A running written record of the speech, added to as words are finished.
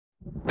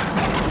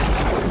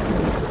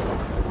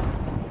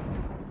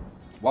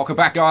Welcome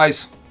back,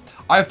 guys.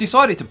 I have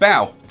decided to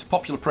bow to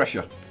popular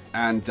pressure,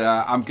 and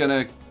I'm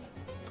gonna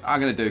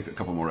do a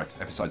couple more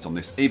episodes on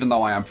this, even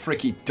though I am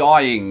freaking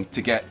dying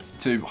to get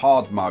to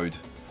hard mode.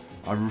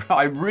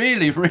 I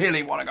really,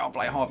 really want to go and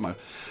play hard mode.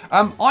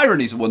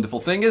 Irony's a wonderful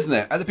thing, isn't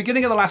it? At the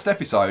beginning of the last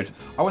episode,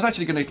 I was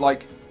actually going to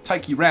like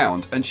take you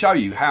round and show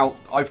you how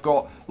I've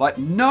got like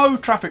no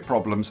traffic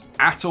problems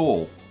at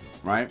all,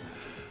 right?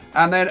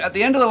 And then at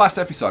the end of the last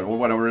episode, or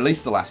when I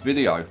released the last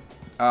video,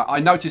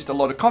 I noticed a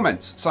lot of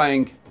comments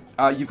saying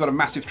you've got a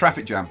massive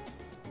traffic jam.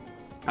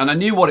 And I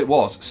knew what it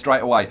was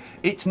straight away.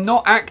 It's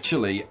not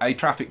actually a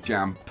traffic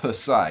jam per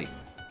se.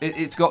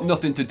 It's got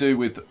nothing to do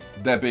with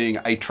there being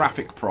a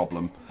traffic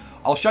problem.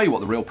 I'll show you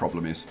what the real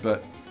problem is,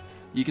 but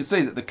you can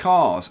see that the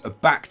cars are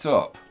backed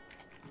up.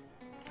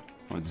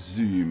 I'll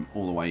zoom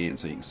all the way in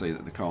so you can see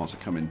that the cars are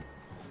coming.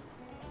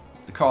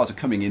 The cars are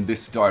coming in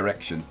this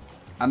direction,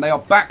 and they are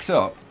backed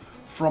up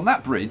from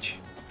that bridge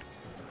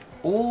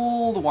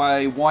all the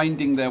way,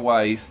 winding their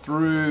way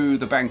through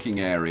the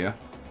banking area,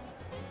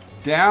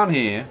 down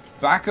here,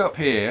 back up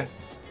here,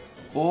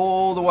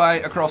 all the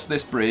way across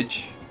this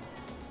bridge,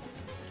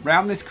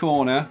 round this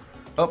corner,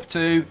 up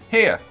to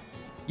here.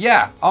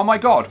 Yeah, oh my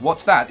god,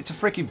 what's that? It's a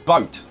freaking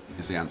boat,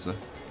 is the answer.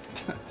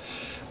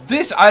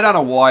 This, I don't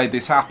know why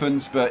this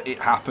happens, but it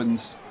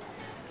happens.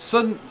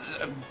 Some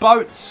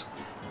boats,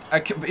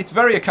 it's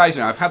very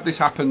occasional. I've had this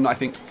happen, I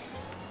think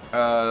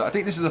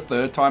this is the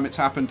third time it's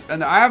happened,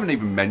 and I haven't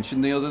even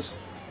mentioned the others.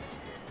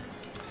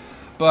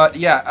 But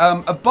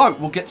yeah, a boat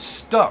will get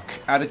stuck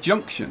at a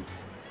junction,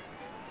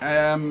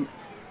 and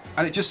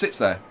it just sits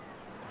there.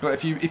 But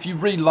if you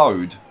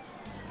reload,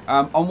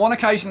 on one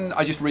occasion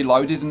I just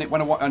reloaded and it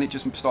went away and it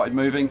just started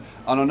moving.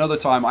 On another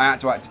time I had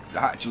to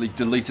actually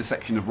delete a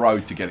section of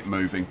road to get it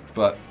moving.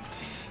 But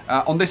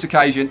on this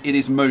occasion it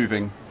is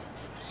moving.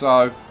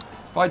 So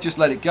if I just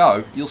let it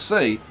go, you'll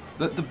see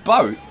that the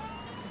boat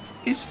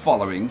is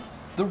following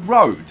the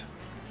road.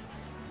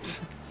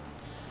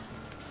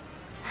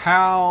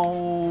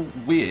 How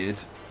weird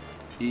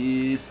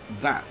is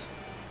that?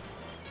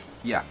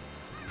 Yeah,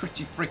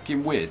 pretty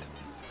freaking weird.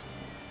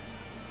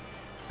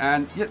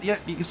 And yeah,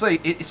 you can see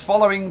it is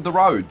following the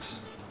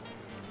roads.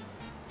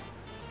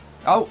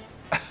 Oh,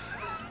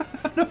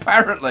 and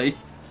apparently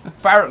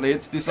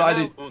it's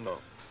decided. Uno,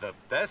 the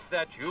best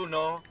that you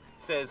know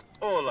says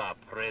 "Hola,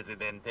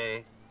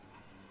 Presidente."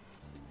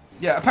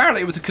 Yeah,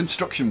 apparently it was a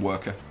construction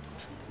worker.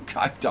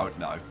 I don't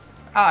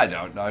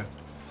know.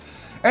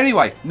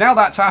 Anyway, now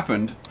that's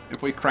happened.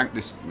 If we crank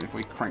this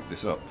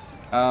up,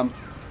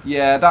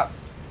 yeah,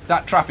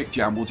 that traffic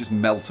jam will just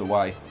melt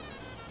away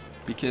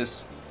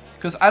because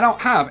I don't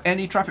have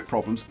any traffic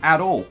problems at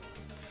all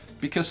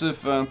because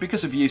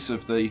of use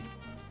of the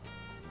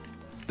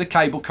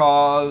cable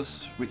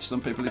cars, which some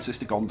people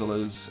insist are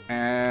gondolas,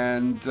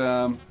 and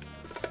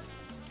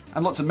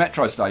lots of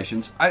metro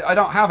stations. I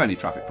don't have any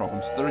traffic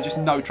problems. There are just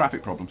no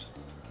traffic problems.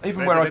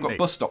 Even where I've got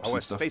bus stops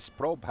and stuff. Our space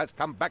probe has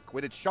come back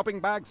with its shopping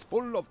bags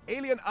full of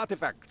alien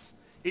artifacts.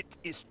 It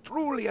is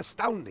truly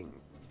astounding.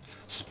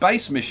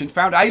 Space mission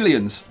found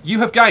aliens. You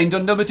have gained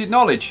unlimited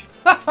knowledge.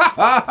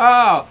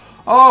 Oh,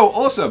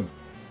 awesome.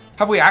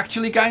 Have we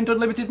actually gained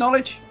unlimited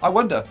knowledge? I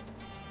wonder.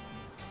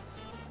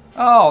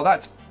 Oh,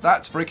 that's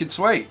freaking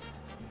sweet.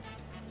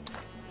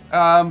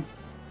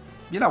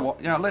 You know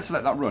what? Yeah, let's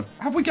let that run.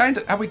 Have we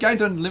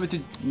gained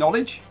unlimited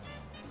knowledge?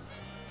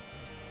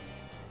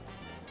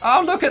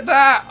 Oh, look at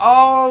that!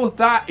 Oh,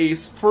 that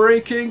is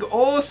freaking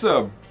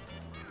awesome!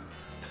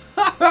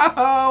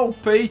 Oh,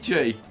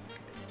 peachy!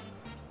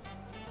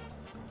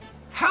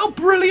 How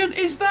brilliant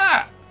is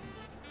that?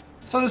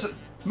 So there's,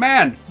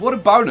 man, what a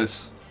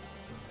bonus!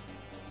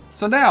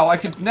 So now I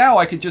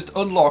could just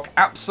unlock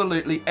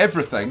absolutely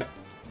everything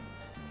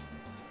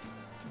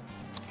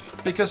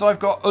because I've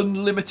got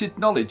unlimited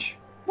knowledge.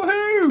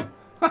 Woohoo!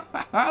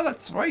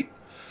 That's sweet.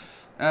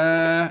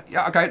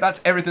 Yeah, okay, that's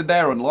everything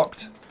there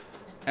unlocked.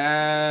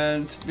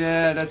 And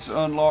yeah, let's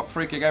unlock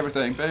freaking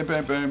everything. Boom,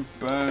 boom, boom,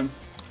 boom,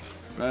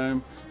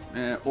 boom.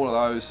 Yeah, all of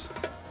those.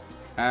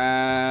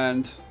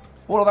 And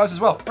all of those as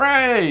well.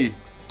 Hooray!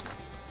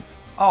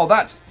 Oh,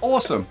 that's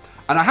awesome.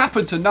 And I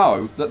happen to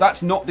know that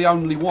that's not the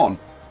only one.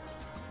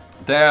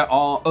 There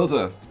are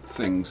other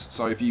things.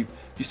 So if you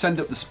send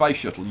up the space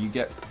shuttle, you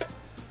get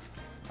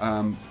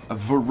a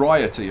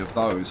variety of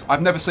those.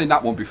 I've never seen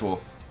that one before.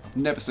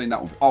 Never seen that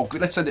one. Oh,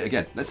 good. Let's send it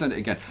again. Let's send it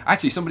again.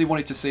 Actually, somebody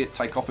wanted to see it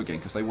take off again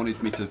because they wanted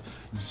me to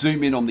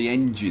zoom in on the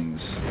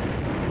engines.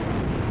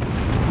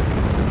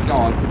 Go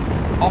on.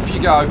 Off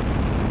you go.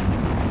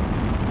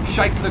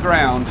 Shake the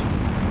ground.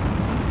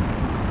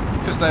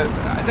 Because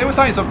they were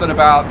saying something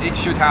about it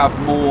should have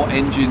more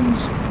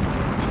engines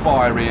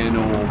firing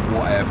or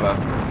whatever.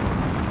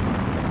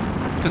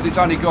 Because it's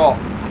only got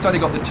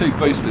the 2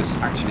 boosters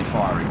actually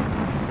firing.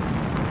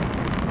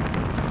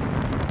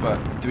 But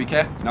do we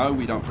care? No,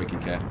 we don't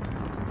freaking care.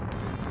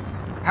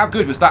 How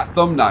good was that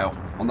thumbnail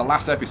on the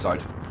last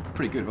episode?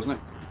 Pretty good, wasn't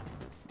it?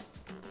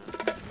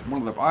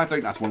 I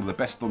think that's one of the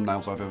best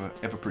thumbnails I've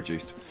ever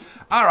produced.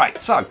 All right,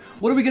 so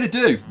what are we going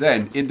to do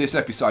then in this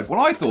episode?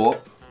 Well, I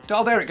thought,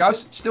 oh, there it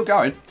goes, still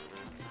going.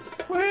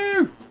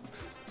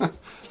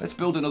 Let's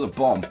build another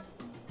bomb.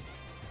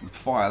 And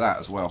fire that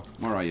as well.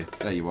 Where are you?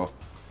 There you are.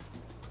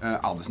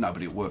 Oh, there's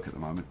nobody at work at the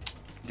moment.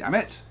 Damn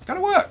it.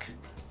 Gotta work.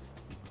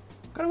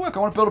 Gotta work. I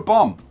want to build a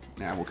bomb.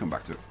 Now we'll come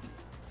back to it.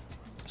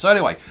 So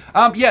anyway,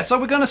 yeah, so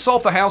we're going to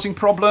solve the housing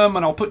problem,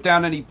 and I'll put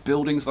down any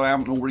buildings that I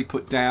haven't already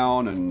put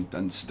down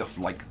and stuff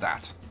like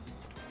that.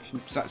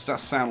 Does that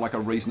sound like a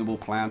reasonable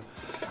plan?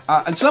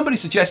 And somebody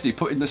suggested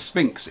putting the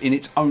Sphinx in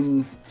its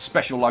own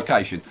special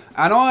location,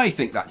 and I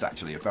think that's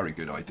actually a very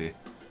good idea.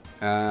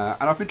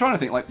 And I've been trying to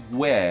think, like,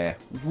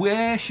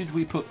 where should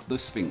we put the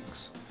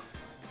Sphinx?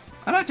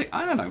 And I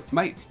don't know,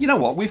 mate. You know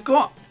what? We've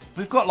got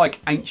like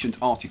ancient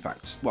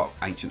artifacts. Well,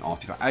 ancient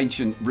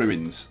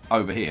ruins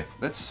over here.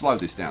 Let's slow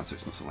this down so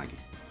it's not so laggy.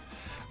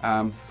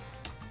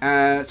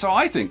 So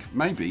I think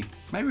maybe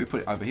we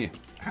put it over here.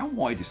 How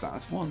wide is that?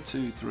 That's 1,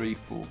 2, 3,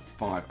 4,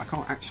 5. I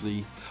can't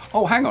actually.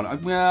 Oh, hang on.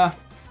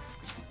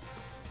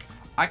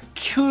 I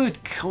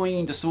could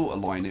kind of sort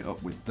of line it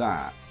up with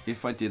that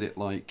if I did it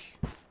like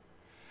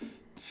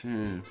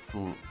 2,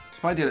 4.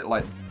 If I did it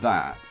like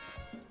that.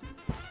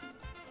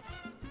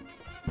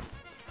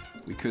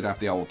 We could have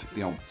the old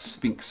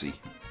Sphinxy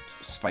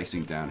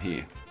spacing down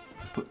here.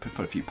 Put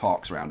a few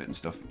parks around it and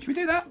stuff. Should we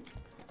do that?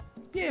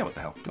 Yeah, what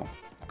the hell? Go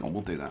on,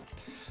 we'll do that.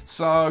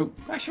 So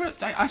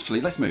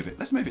actually, let's move it.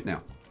 Let's move it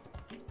now.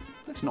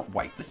 Let's not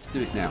wait. Let's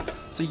do it now.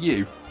 So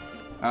you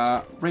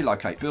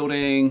relocate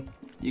building.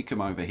 You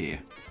come over here.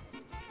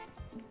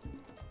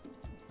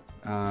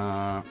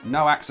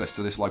 No access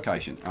to this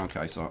location.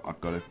 Okay, so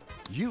I've got to.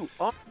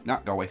 No,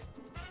 go away.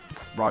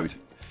 Road.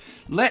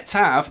 Let's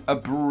have a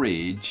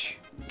bridge.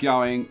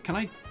 Going, can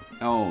I?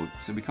 Oh,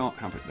 so we can't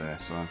have it there.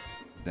 So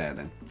there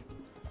then.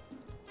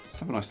 Let's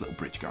have a nice little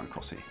bridge going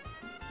across here.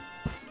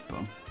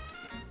 Boom.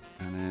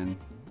 And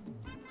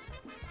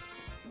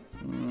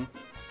then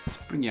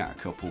bring you out a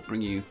couple.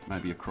 Bring you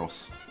maybe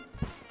across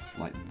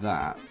like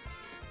that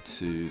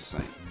to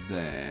say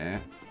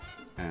there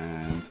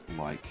and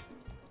like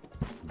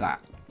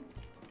that.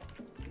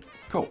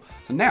 Cool.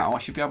 So now I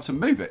should be able to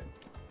move it.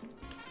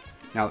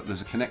 Now that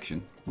there's a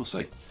connection, we'll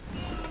see.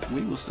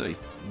 We will see.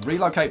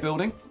 Relocate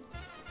building.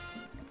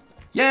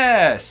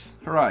 Yes!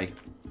 Hooray.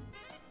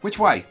 Which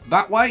way?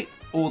 That way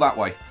or that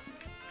way?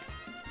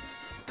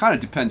 Kind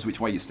of depends which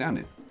way you're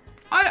standing.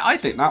 I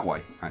think that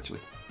way, actually.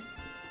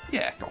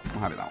 Yeah, go on. We'll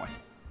have it that way.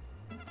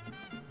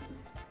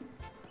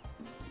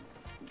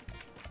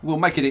 We'll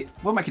make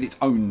it its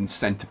own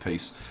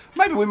centerpiece.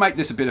 Maybe we make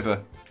this a bit of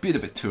a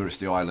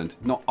touristy island,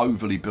 not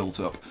overly built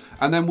up.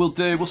 And then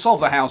we'll solve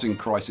the housing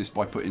crisis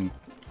by putting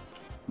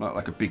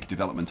like a big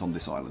development on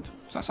this island.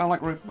 Does that sound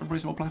like a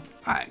reasonable plan?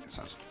 I think it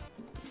sounds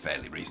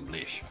fairly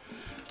reasonable-ish.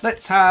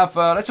 Let's have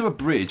a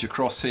bridge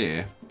across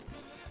here,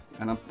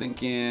 and I'm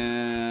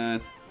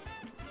thinking.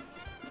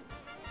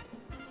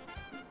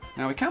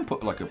 Now we can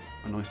put like a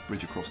nice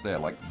bridge across there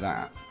like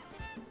that,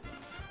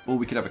 or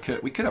we could have a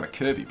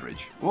curvy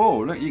bridge. Oh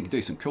look, you can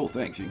do some cool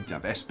things. You can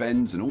have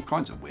S-bends and all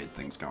kinds of weird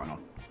things going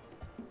on,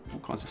 all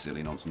kinds of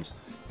silly nonsense.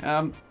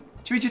 Should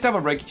we just have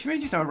a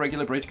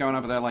regular bridge going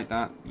over there like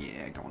that?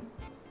 Yeah, go on.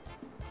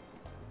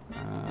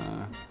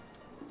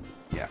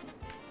 Yeah,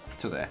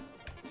 to there.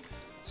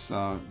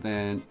 So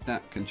then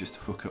that can just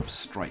hook up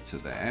straight to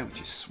there,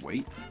 which is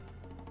sweet.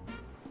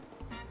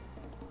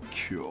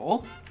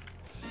 Cool.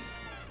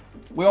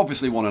 We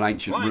obviously want an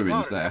ancient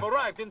ruins there. Have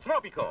arrived in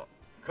Tropico.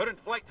 Current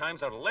flight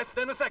times are less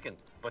than a second,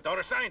 but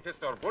our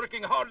scientists are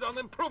working hard on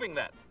improving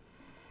that.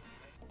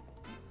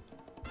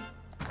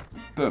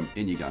 Boom,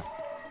 in you go.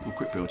 We'll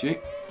quick build you.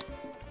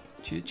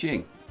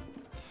 Cha-ching.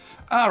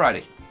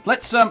 Alrighty.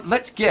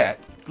 Let's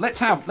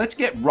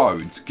get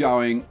roads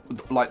going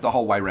like the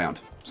whole way around.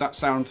 Does that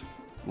sound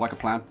like a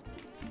plan?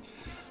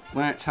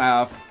 Let's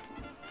have.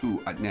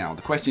 Ooh, now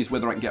the question is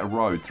whether I can get a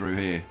road through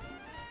here.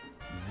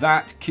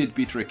 That could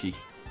be tricky.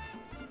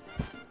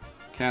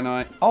 Can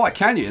I? Oh, I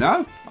can, you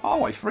know.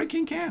 Oh, I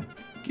freaking can.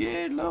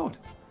 Good lord.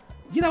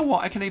 You know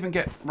what? I can even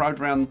get road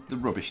around the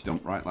rubbish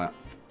dump right there.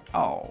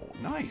 Oh,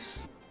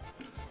 nice.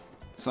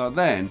 So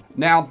then,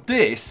 now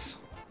this.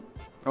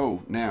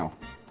 Oh, now.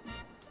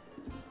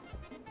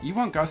 You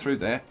won't go through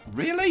there.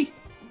 Really?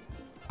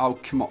 Oh,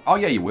 come on. Oh,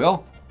 yeah, you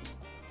will.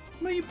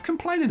 What are you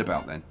complaining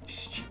about then?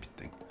 Stupid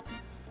thing.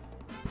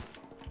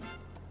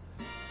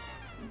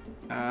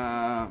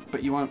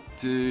 But you won't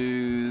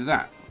do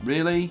that.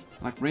 Really?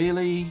 Like,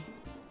 really?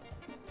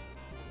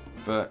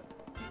 But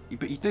you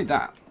do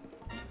that.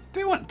 Do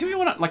you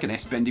want like an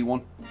S-bendy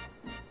one?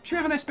 Should we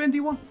have an S-bendy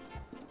one?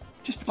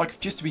 Just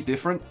to be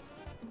different?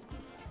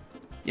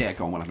 Yeah,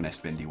 go on, we'll have an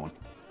S-bendy one.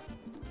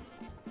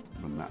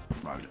 Run that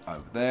road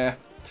over there.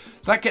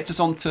 So that gets us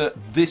onto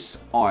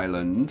this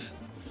island.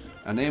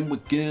 And then we're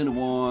going to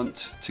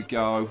want to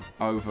go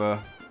over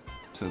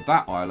to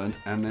that island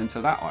and then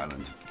to that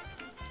island.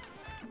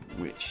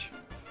 Which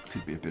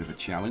could be a bit of a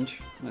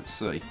challenge. Let's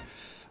see.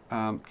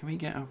 Can we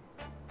get a...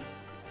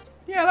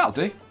 Yeah, that'll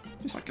do.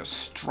 Just like go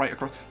straight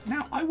across.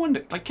 Now, I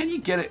wonder, like, can you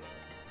get it?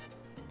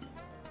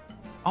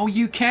 Oh,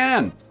 you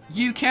can.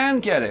 You can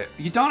get it.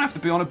 You don't have to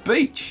be on a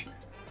beach.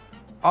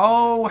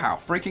 Oh, how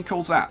freaking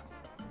cool's that?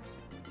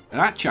 And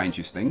that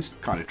changes things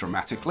kind of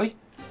dramatically.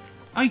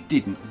 I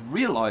didn't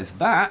realise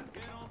that.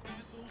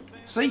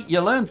 See, you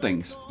learn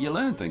things. You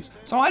learn things.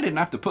 So I didn't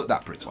have to put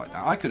that bridge like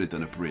that. I could have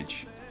done a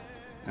bridge.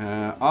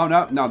 Oh,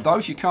 no. No,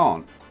 those you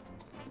can't.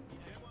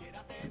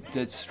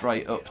 Dead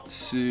straight up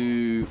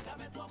to...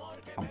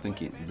 I'm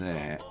thinking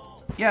there.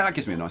 Yeah, that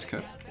gives me a nice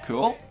curve.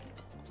 Cool.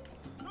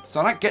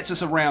 So that gets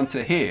us around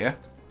to here.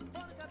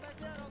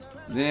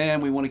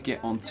 Then we want to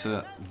get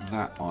onto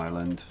that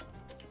island.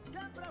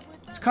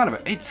 It's kind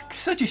of it's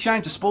such a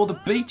shame to spoil the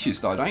beaches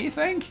though, don't you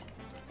think?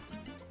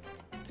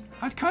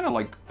 I'd kind of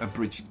like a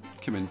bridge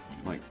coming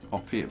like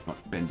off here,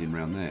 like bending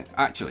around there.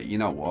 Actually, you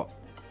know what?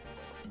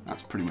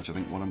 That's pretty much I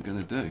think what I'm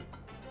going to do.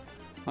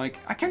 Like,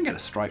 I can get a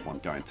straight one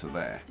going to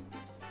there.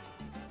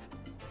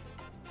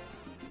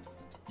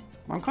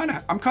 I'm kind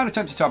of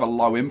tempted to have a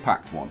low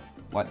impact one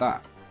like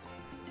that.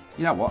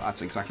 You know what?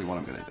 That's exactly what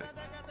I'm going to do.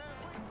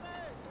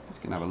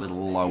 Just going to have a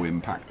little low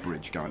impact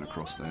bridge going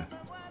across there.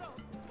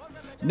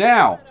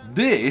 Now,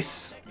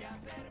 this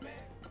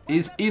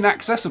is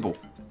inaccessible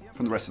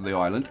from the rest of the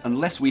island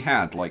unless we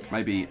had like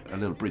maybe a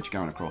little bridge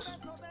going across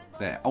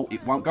there. Oh,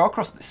 it won't go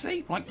across.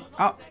 See, like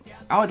oh,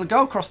 it'll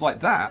go across like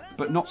that,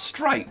 but not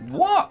straight.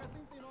 What?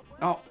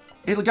 Oh,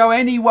 it'll go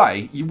any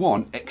way you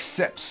want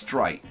except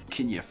straight.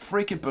 Can you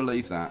freaking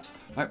believe that?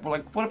 Like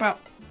what about?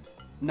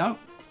 No,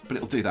 but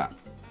it'll do that.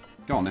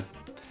 Go on then.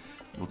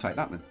 We'll take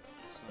that then.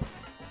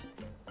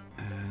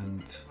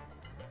 And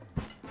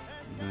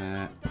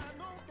there.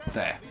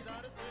 There.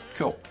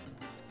 Cool.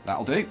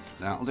 That'll do.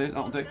 That'll do.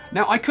 That'll do.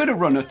 Now, I could have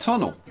run a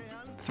tunnel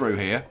through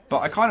here, but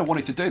I kind of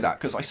wanted to do that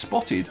because I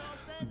spotted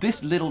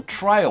this little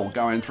trail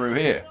going through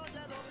here.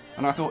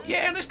 And I thought,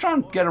 yeah, let's try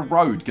and get a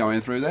road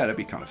going through there. That'd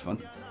be kind of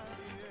fun.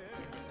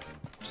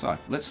 So,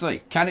 let's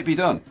see. Can it be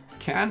done?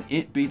 Can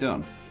it be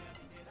done?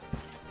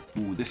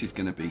 Ooh, this is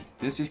going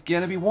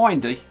to be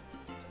windy.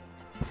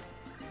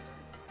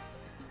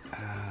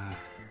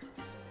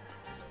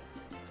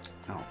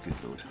 Oh,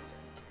 good lord.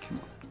 Come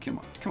on, come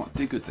on, come on.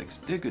 Do good things.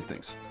 Do good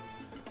things.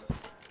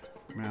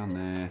 Around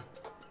there.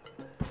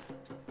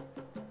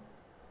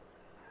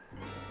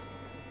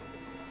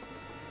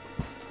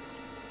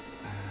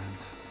 And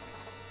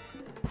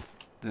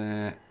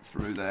there.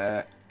 Through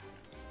there.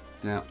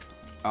 Down.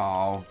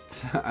 Oh,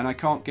 and I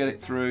can't get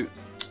it through.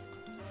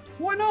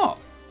 Why not?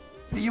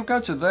 You'll go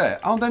to there.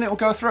 Oh, then it'll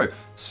go through.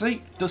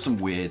 See, does some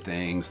weird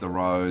things, the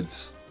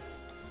roads.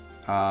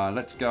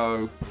 Let's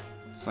go,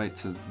 say,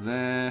 to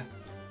there.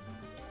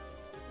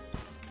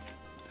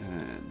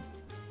 And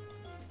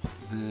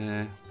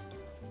there.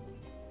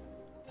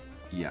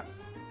 Yeah.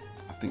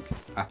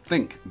 I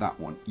think that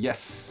one.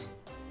 Yes.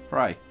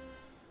 Hooray.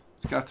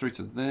 Let's go through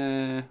to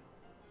there.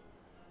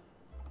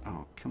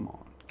 Oh, come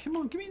on. Come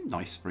on, give me a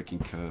nice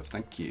freaking curve.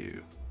 Thank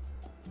you.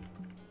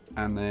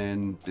 And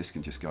then this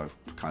can just go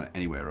kind of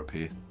anywhere up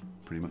here,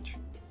 pretty much.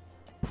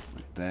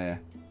 Like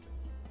there.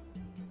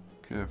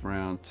 Curve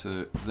around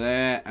to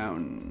there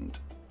and...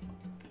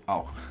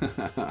 Oh.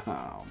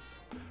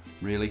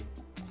 Really?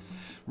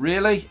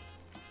 Really?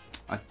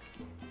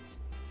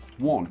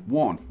 One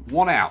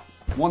out.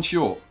 One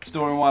short.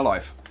 Story of my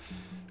life.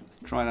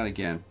 Let's try that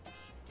again.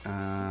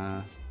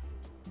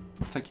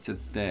 Take you to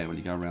there. Will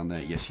you go around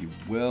there? Yes, you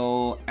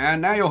will.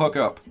 And now you'll hook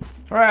up.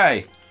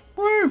 Hooray!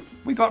 Woo!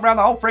 We got around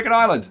the whole freaking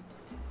island.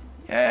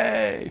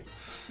 Yay!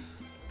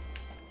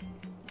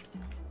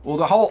 Or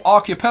the whole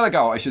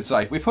archipelago, I should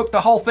say. We've hooked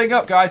the whole thing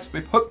up, guys.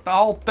 We've hooked the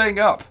whole thing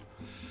up.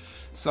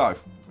 So,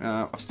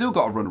 I've still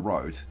got to run a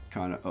road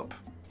kind of up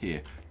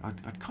here.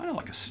 I'd kind of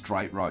like a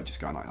straight road just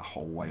going like the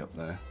whole way up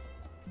there.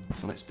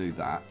 So let's do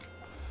that.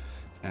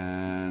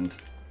 And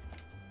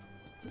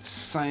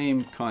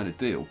same kind of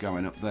deal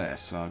going up there.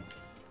 So,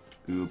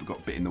 ooh, we've got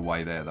a bit in the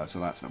way there though, so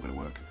that's not going to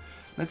work.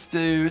 Let's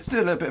do a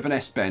little bit of an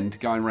S-bend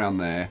going around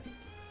there.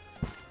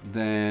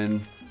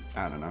 Then,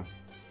 I don't know.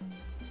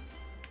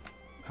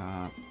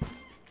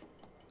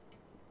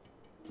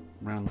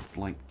 Round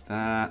like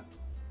that.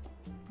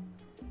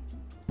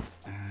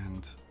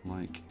 And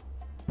like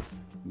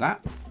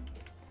that.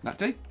 That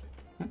do?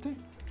 That do?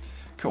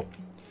 Cool.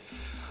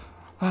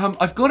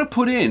 I've got to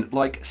put in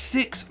like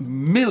 6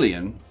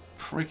 million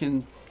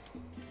freaking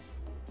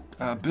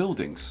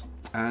buildings.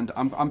 And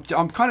I'm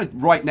kind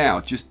of right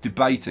now just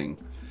debating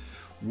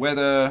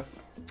whether...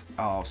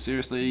 Oh,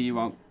 seriously, you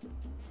want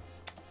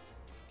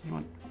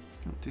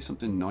do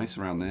something nice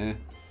around there?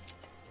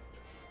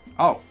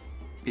 Oh,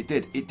 it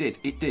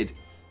did.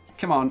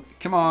 Come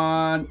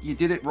on, you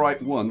did it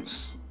right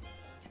once.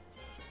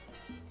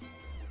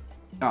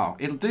 Oh,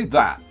 it'll do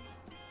that.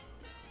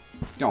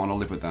 Go on, I'll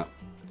live with that.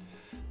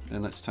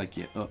 Then let's take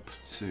it up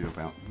to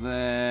about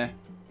there.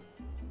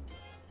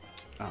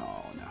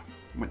 Oh, no.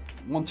 Went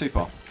one too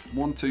far.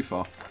 One too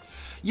far.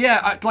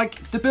 Yeah,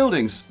 like, the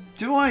buildings.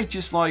 Do I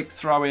just, like,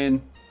 throw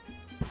in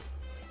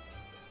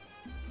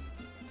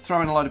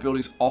a load of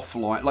buildings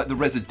offline? Like, the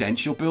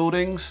residential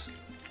buildings?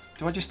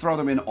 Do I just throw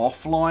them in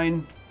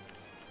offline?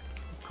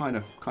 Kind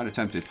of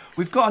tempted.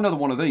 We've got another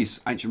one of these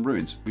ancient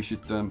ruins. We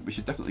should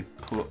definitely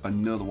put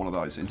another one of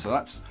those in. So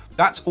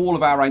that's all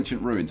of our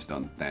ancient ruins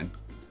done then.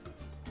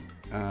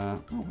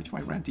 which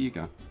way round do you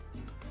go?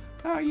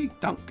 Oh, you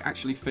don't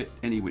actually fit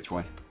any which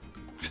way.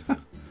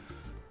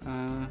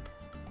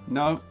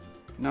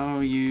 No,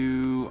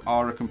 you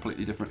are a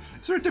completely different...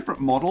 Is there a different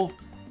model?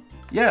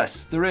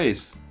 Yes, there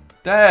is.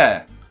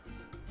 There.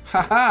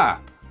 Haha.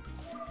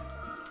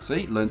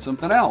 See, learn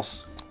something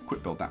else.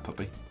 Quick build that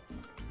puppy.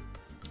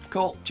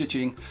 Cool,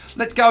 cha-ching.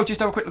 Let's go, just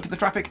have a quick look at the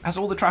traffic. Has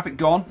all the traffic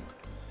gone?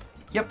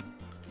 Yep.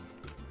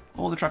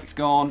 All the traffic's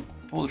gone.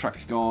 All the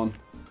traffic's gone.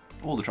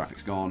 All the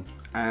traffic's gone.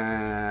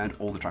 And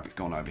all the traffic's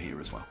gone over here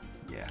as well.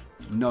 Yeah,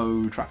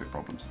 no traffic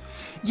problems.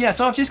 Yeah,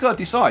 so I've just got to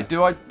decide,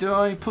 do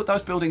I put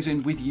those buildings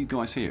in with you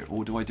guys here,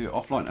 or do I do it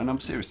offline? And I'm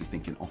seriously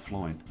thinking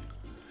offline.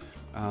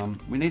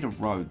 We need a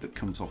road that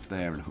comes off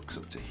there and hooks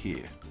up to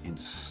here in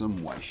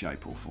some way,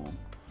 shape or form.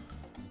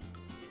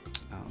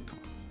 Oh, come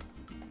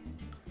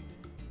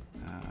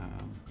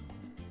on.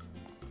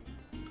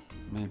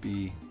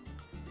 Maybe...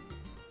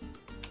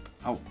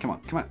 Oh, come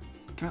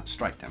out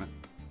straight, damn it.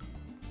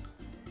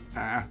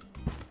 Ah,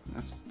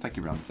 let's take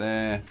you around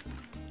there.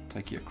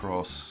 Take you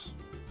across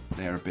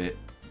there a bit.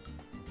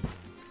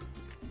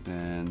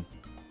 Then,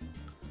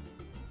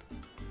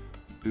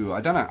 ooh,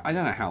 I don't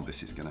know how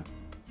this is gonna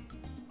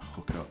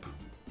hook up.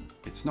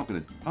 It's not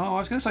gonna. Oh, I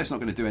was gonna say it's not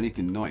gonna do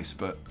anything nice,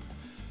 but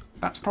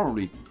that's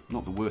probably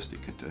not the worst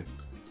it could do.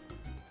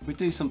 If we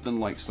do something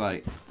like,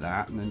 say,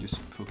 that, and then just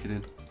hook it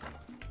in.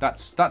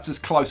 That's as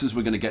close as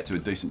we're gonna get to a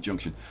decent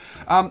junction.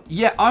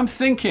 Yeah, I'm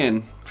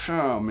thinking.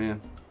 Oh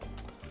man.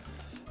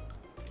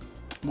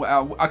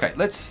 Well, okay,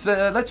 let's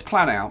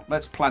plan out.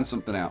 Let's plan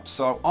something out.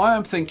 So I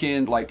am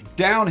thinking, like,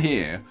 down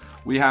here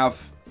we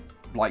have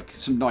like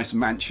some nice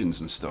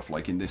mansions and stuff,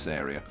 like in this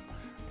area,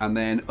 and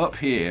then up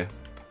here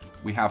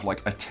we have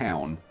like a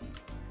town,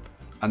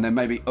 and then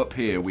maybe up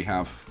here we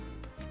have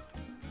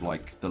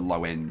like the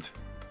low end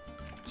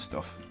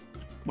stuff.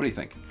 What do you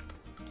think?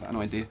 Is that an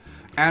idea?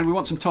 And we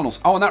want some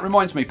tunnels. Oh, and that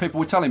reminds me, people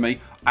were telling me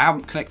I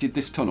haven't connected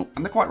this tunnel,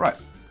 and they're quite right.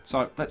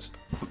 So let's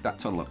hook that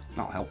tunnel up.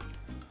 That'll help.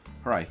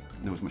 Hooray,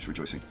 there was much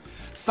rejoicing.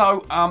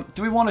 So,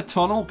 do we want a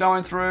tunnel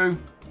going through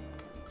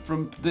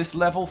from this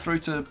level through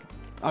to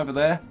over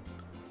there?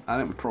 I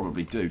think we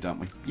probably do, don't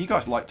we? You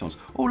guys like tunnels.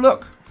 Oh,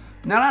 look.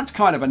 Now that's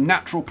kind of a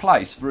natural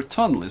place for a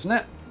tunnel, isn't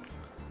it?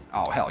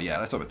 Oh, hell yeah,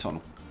 let's have a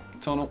tunnel.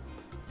 Tunnel.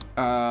 What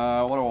do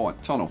I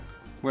want? Tunnel.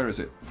 Where is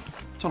it?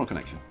 Tunnel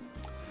connection.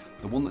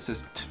 The one that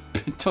says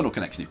tunnel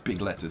connection in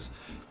big letters.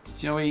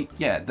 Shall we?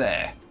 Yeah,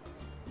 there.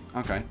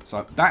 Okay,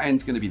 so that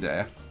end's going to be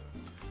there.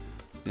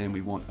 Then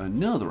we want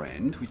another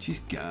end, which is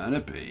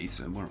gonna be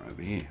somewhere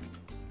over here.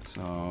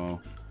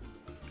 So,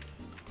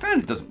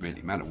 and it doesn't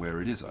really matter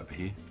where it is over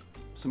here.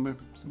 Somewhere.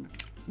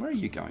 Where are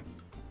you going?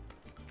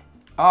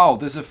 Oh,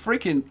 there's a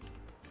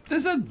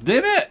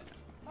limit.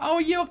 Oh,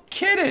 you're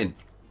kidding.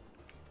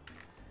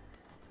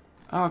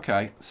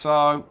 Okay,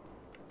 so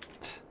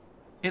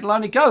it'll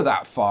only go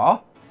that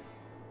far.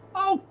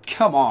 Oh,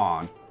 come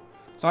on.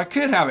 So I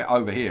could have it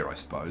over here, I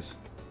suppose,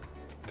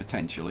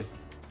 potentially.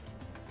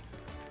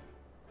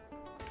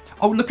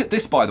 Oh, look at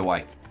this, by the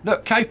way.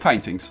 Look, cave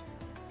paintings.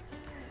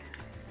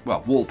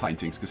 Well, wall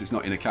paintings, because it's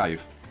not in a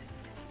cave.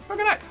 Look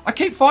at that. I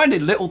keep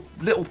finding little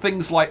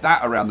things like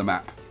that around the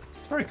map.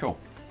 It's very cool.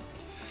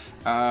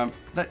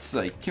 Let's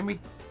see. Can we...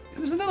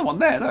 There's another one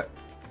there, look.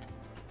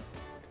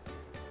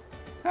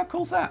 How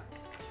cool's that?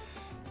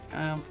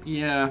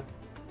 Yeah.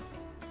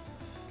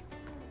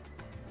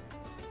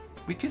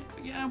 We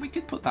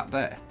could put that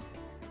there.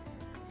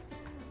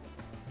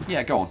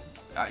 Yeah, go on.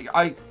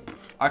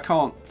 I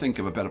can't think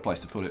of a better place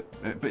to put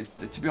it.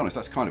 But to be honest,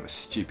 that's kind of a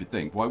stupid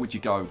thing. Why would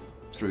you go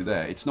through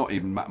there? It's not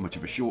even that much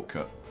of a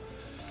shortcut.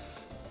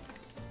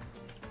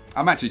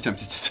 I'm actually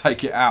tempted to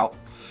take it out.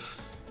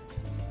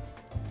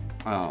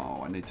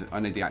 Oh, I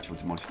need the actual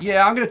demolish.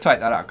 Yeah, I'm going to take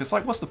that out because,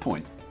 like, what's the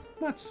point?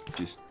 That's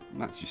just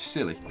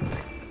silly.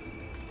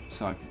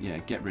 So yeah,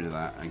 get rid of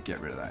that and get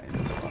rid of that in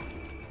as well.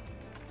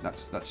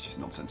 That's just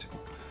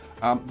nonsensical.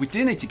 We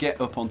do need to get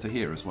up onto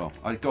here as well.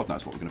 God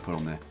knows what we're going to put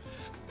on there.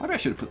 Maybe I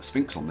should have put the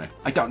Sphinx on there.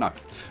 I don't know.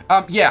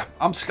 Yeah,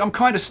 I'm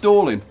kind of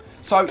stalling.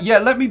 So yeah,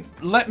 let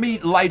me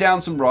lay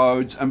down some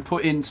roads and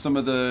put in some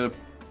of the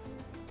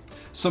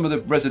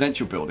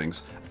residential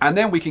buildings, and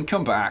then we can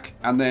come back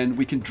and then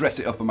we can dress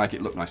it up and make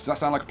it look nice. Does that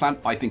sound like a plan?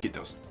 I think it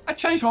does. I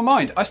changed my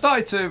mind. I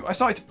started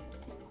to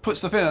put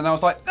stuff in, and I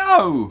was like,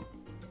 no,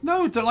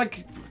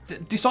 like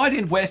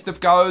deciding where stuff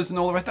goes and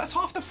all the rest. That's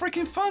half the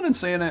freaking fun, and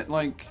seeing it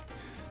like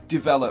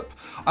develop.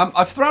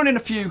 I've thrown in a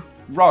few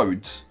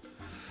roads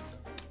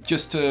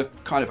just to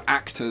kind of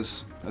act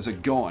as a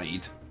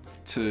guide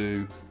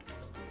to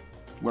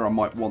where I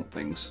might want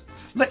things.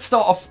 Let's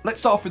start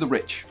off with the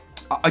rich.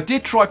 I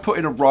did try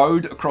putting a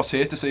road across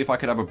here to see if I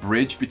could have a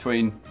bridge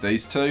between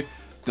these two.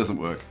 Doesn't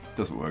work.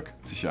 Doesn't work.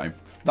 It's a shame.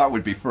 That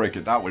would be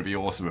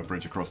awesome, a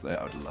bridge across there.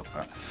 I would love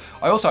that.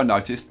 I also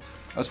noticed,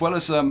 as well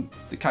as the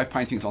cave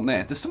paintings on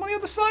there, there's some on the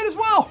other side as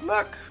well.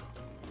 Look.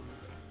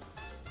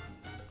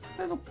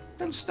 Little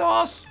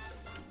stars.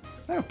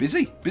 They were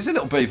busy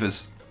little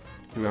beavers.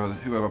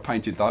 Whoever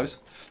painted those.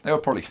 They were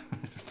probably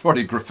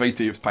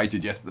graffiti it was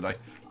painted yesterday.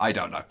 I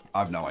don't know. I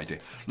have no idea.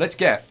 Let's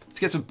get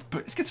some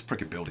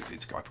freaking buildings in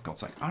Skye, for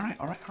God's sake. All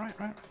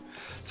right.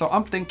 So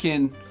I'm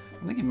thinking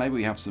maybe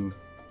we have some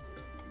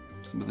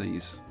of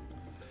these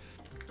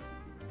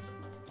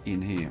in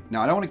here.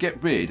 Now I don't want to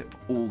get rid of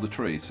all the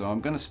trees, so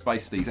I'm going to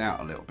space these out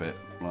a little bit,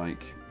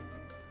 like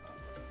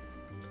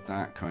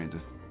that kind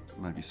of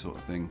maybe sort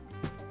of thing,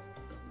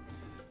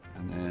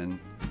 and then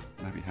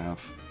maybe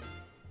have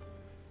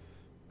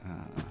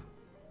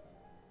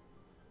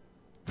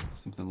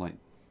something like,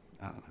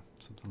 I don't know,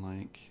 something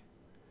like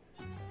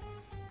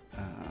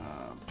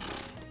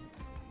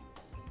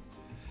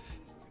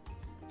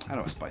how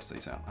do I space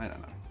these out? I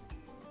don't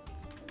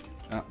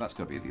know. That's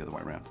got to be the other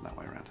way around, that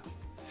way around.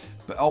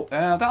 But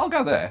that'll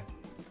go there.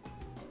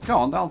 Go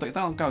on, that'll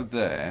go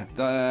there.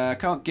 I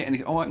can't get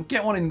anything. Oh, I can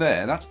get one in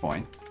there. That's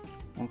fine.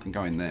 One can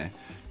go in there.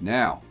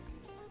 Now,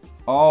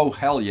 oh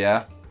hell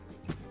yeah.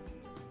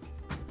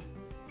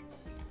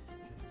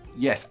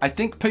 Yes, I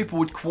think people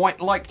would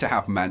quite like to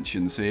have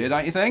mansions here,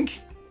 don't you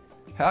think?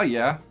 Hell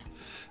yeah.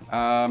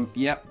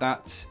 Yep,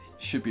 that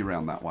should be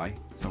around that way.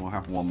 So we'll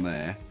have one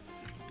there.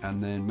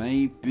 And then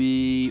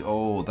maybe,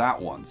 oh,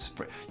 that one's,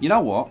 you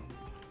know what?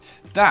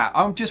 That,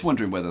 I'm just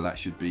wondering whether that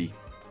should be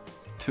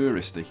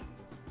touristy.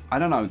 I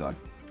don't know though.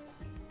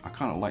 I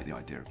kind of like the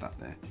idea of that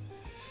there.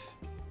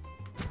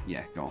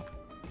 Yeah, go on.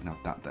 And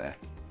have that there.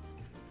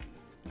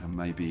 And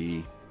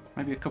maybe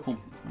a couple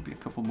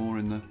more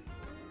in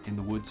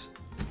the woods.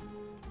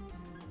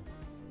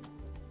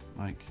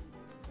 Like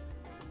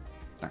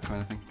that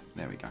kind of thing.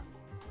 There we go.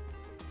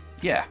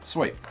 Yeah,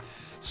 sweet.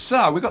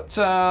 So we got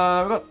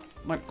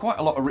like quite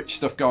a lot of rich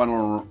stuff going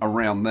on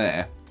around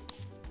there.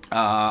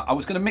 I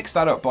was going to mix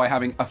that up by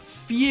having a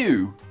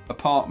few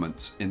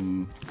apartments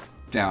in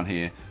down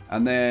here,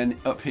 and then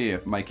up here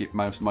make it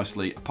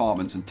mostly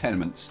apartments and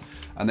tenements,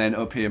 and then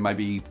up here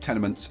maybe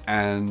tenements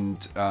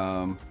and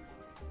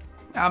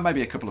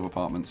maybe a couple of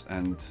apartments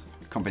and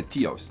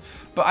conventillos.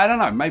 But I don't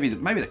know, maybe the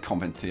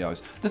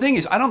conventillos. The thing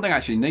is, I don't think I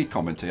actually need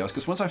conventillos,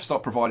 because once I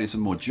start providing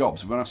some more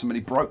jobs, we won't have so many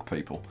broke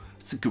people.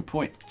 It's a good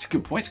point. It's a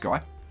good point,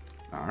 Skye.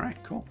 All right,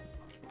 cool.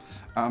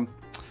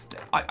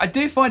 I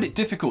do find it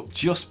difficult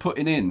just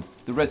putting in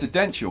the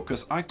residential,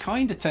 because I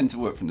kind of tend to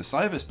work from the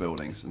service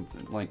buildings, and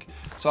like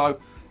so.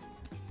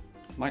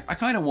 Like I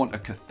kind of want a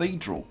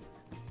cathedral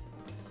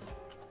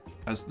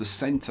as the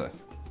centre.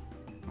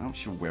 I'm not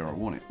sure where I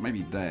want it.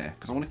 Maybe there,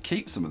 because I want to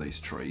keep some of these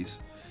trees.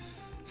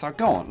 So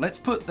go on, let's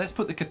put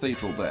the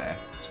cathedral there.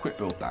 Let's quick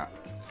build that.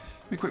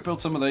 We quick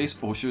build some of these,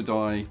 or should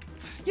I?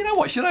 You know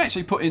what? Should I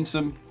actually put in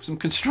some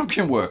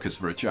construction workers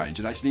for a change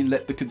and actually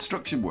let the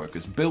construction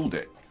workers build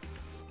it?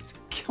 It's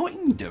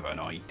kind of an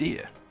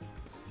idea.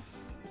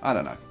 I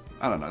don't know.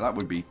 That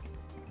would be.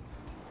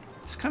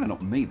 It's kind of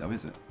not me though,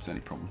 is it? It's any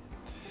problem.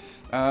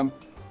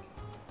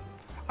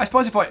 I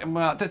suppose if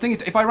the thing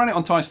is, if I ran it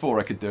on ×4,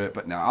 I could do it,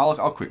 but no,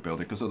 I'll quick build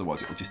it, because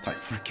otherwise it will just take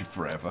freaking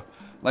forever.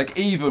 Like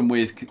even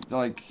running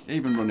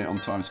it on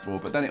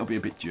 ×4, but then it'll be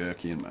a bit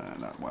jerky, and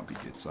that won't be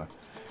good. So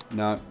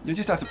no, you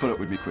just have to put up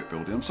with me quick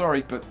building. I'm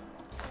sorry, but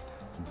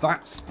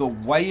that's the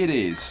way it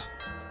is.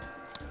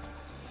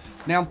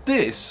 Now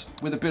this,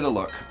 with a bit of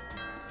luck,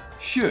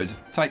 should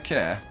take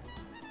care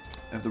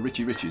of the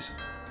Richie Riches.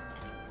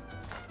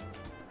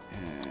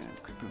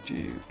 And quick build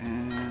you,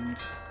 and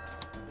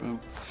boom.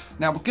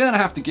 Now we're going to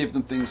have to give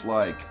them things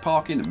like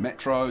parking and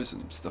metros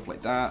and stuff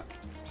like that,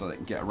 so they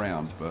can get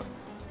around. But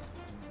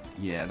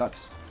yeah,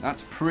 that's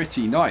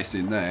pretty nice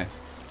in there.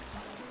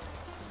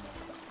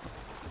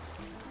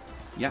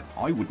 Yeah,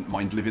 I wouldn't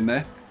mind living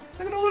there.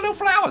 Look at all the little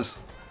flowers,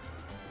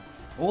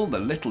 all the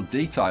little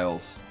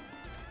details.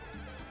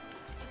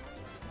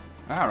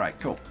 All right,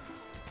 cool.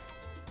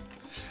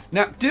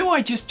 Now, do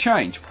I just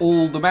change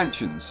all the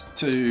mansions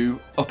to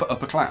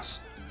upper class?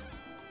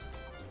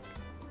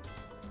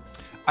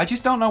 I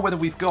just don't know whether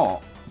we've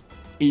got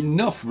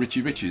enough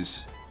Richie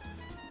Riches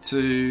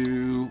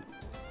to...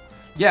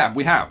 Yeah,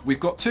 we have. We've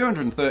got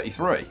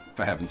 233,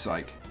 for heaven's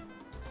sake.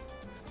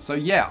 So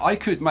yeah, I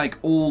could make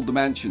all the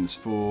mansions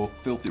for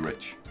Filthy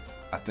Rich,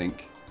 I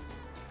think.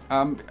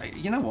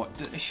 You know what?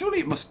 Surely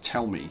it must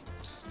tell me,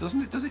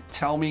 doesn't it? Does it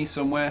tell me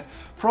somewhere?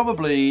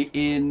 Probably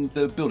in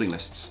the building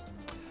lists.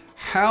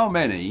 How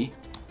many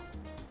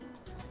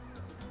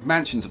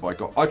mansions have I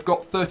got? I've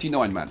got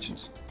 39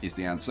 mansions, is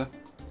the answer.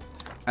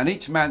 And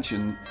each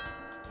mansion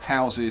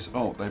houses...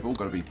 Oh, they've all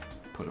got to be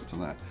put up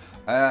to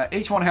that.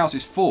 Each one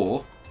houses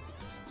 4.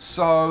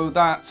 So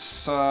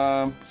that's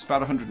it's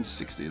about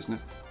 160, isn't it?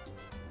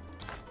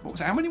 What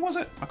was it? How many was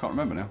it? I can't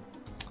remember now.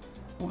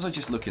 What was I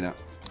just looking at?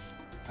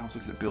 I was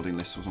looking at building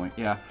lists or something.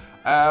 Yeah.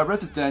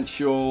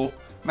 Residential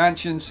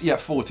mansions. Yeah,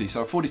 40.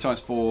 So 40 times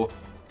 4.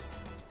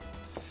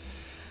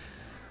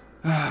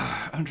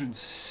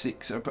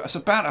 106. So it's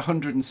about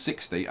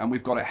 160. And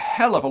we've got a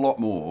hell of a lot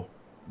more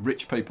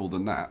rich people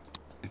than that.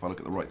 If I look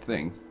at the right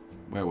thing.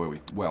 Where were we?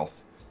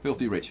 Wealth.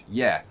 Filthy rich.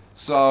 Yeah.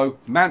 So,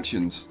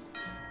 mansions.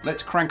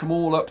 Let's crank them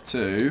all up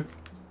to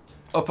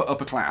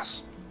upper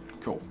class.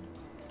 Cool.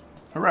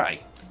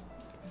 Hooray.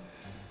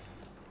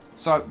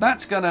 So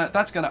that's gonna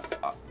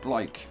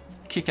like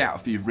kick out a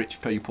few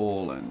rich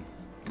people and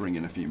bring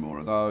in a few more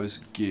of those.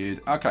 Good.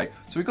 Okay,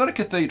 so we've got a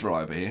cathedral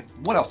over here.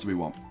 What else do we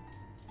want?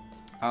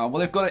 Well,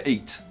 they've got to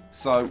eat,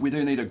 so we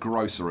do need a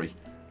grocery.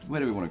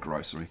 Where do we want a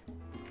grocery?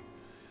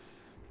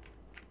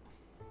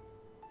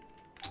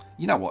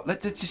 You know what?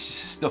 Let's just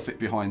stuff it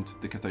behind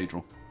the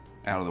cathedral,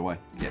 out of the way.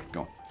 Yeah,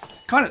 go on.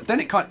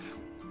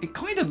 It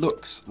kind of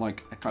looks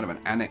like a kind of an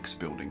annex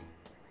building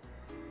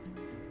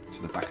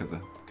to the back of the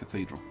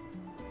cathedral,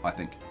 I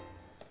think.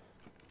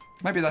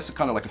 Maybe that's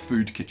kind of like a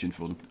food kitchen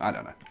for them. I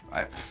don't know.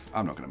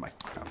 I'm not going to make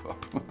that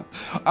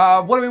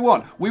up. What do we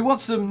want? We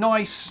want some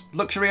nice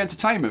luxury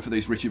entertainment for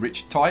these Richie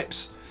Rich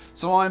types.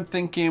 So I'm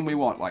thinking we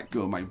want like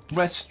gourmet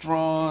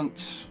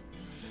restaurant.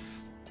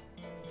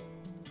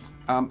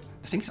 The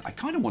thing is, I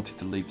kind of wanted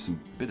to leave some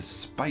bit of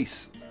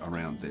space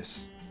around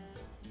this,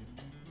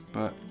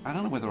 but I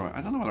don't know whether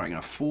I can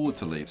afford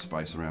to leave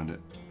space around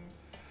it.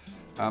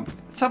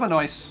 Let's have a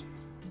nice.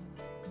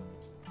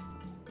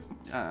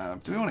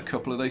 Do we want a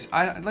couple of these?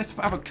 Let's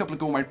have a couple of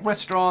gourmet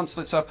restaurants.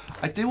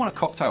 I do want a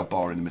cocktail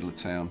bar in the middle of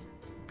town.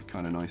 Be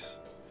kind of nice.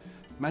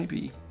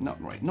 Maybe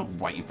not right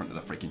in front of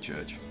the freaking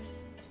church.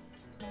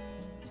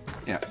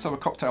 Yeah, let's have a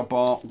cocktail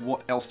bar.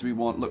 What else do we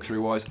want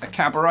luxury-wise? A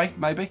cabaret,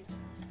 maybe.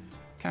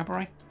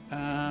 Cabaret.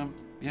 Yeah,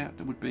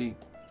 that would be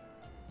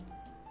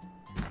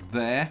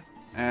there.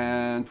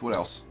 And what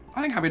else?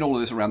 I think having all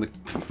of this around the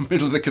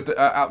middle of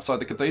the outside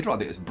the cathedral, I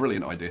think it's a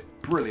brilliant idea.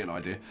 Brilliant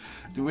idea.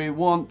 Do we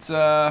want?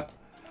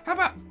 How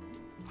about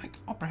like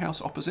opera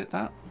house opposite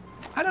that?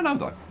 I don't know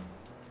though.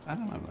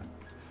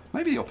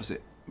 Maybe the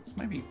opposite.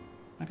 Maybe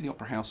the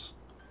opera house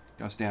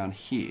goes down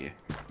here,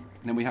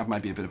 and then we have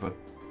maybe a bit of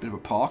a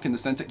park in the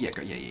centre. Yeah.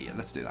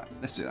 Let's do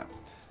that.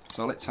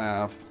 So let's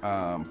have.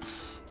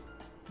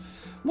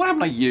 What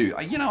haven't I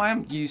used? You know, I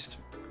haven't used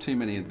too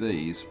many of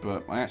these,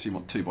 but I actually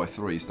want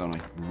 2x3s, don't I?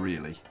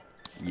 Really?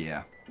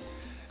 Yeah.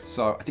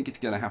 So I think it's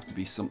going to have to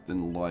be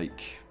something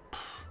like.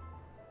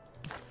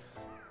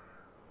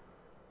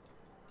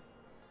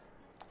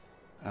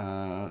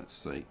 Let's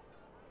see.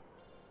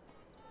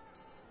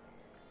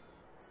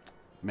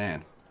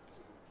 Man,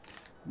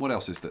 what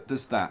else is that?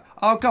 There's that.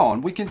 Oh, go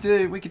on. We can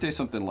do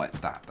something like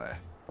that there.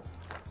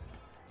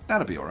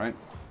 That'll be all right.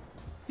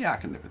 Yeah, I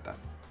can live with that.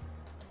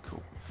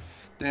 Cool.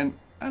 Then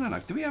I don't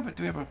know. Do we have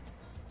a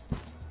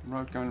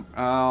road going?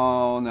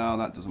 Oh no,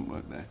 that doesn't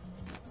work there.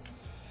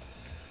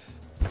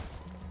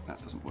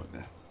 That doesn't work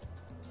there.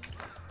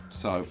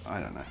 So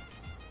I don't know.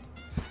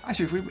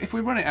 Actually, if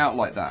we run it out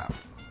like that.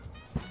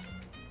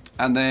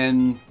 And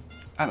then,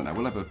 I don't know,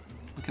 we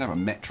can have a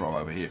metro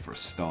over here for a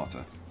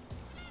starter.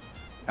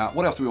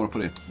 What else do we want to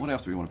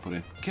put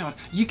in? God,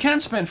 you can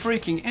spend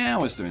freaking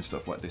hours doing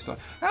stuff like this. So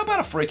how about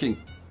a freaking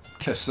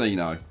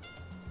casino?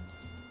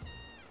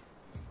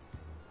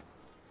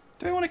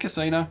 Do we want a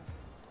casino?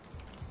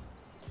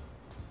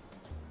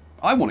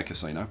 I want a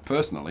casino,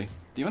 personally.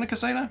 Do you want a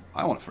casino?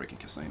 I want a freaking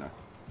casino.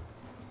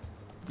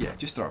 Yeah,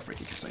 just throw a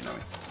freaking casino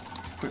in.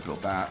 Quick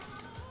build that.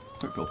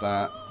 Quick build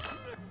that.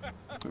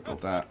 Quick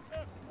build that.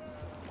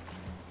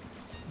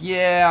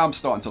 Yeah, I'm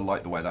starting to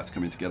like the way that's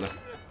coming together.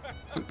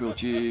 Quick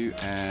build you,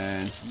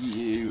 and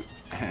you,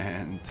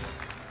 and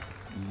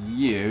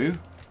you.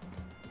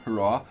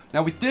 Hurrah.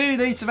 Now we do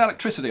need some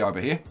electricity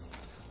over here.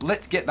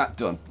 Let's get that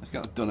done. Let's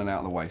get that done and out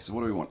of the way. So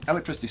what do we want?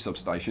 Electricity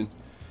substation.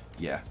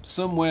 Yeah,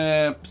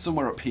 somewhere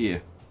up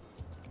here.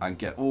 And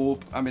get all,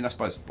 I mean, I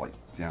suppose like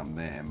down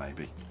there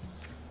maybe.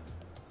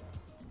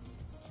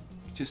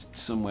 Just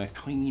somewhere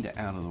kind of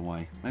out of the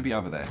way. Maybe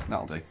over there.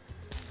 That'll do.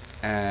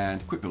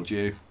 And quick build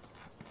you.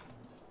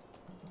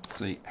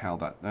 See how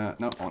that,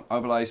 no, on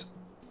overlays,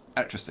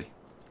 electricity.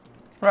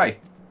 Hooray!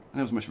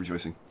 There was much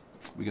rejoicing.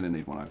 We're going to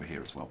need one over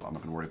here as well, but I'm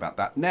not going to worry about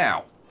that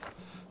now.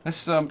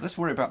 Let's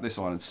worry about this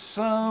island.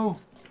 So,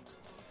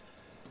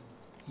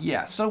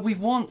 yeah, so we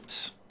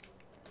want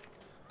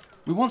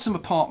some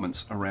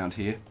apartments around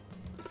here.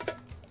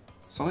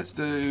 So let's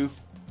do.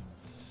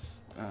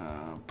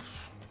 I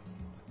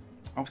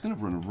was going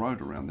to run a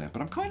road around there,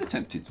 but I'm kind of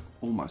tempted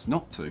almost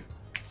not to.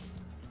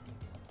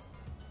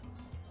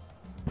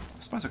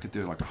 I suppose I could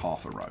do like a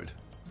half a road.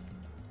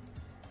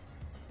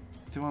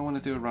 Do I want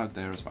to do a road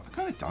there as well? I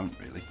kind of don't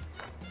really.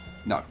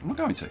 No, I'm not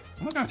going to.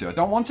 I'm not going to. I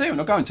don't want to. I'm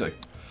not going to.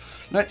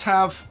 Let's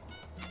have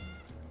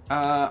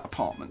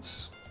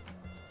apartments.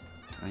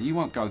 Now, you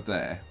won't go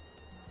there,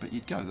 but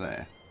you'd go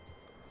there.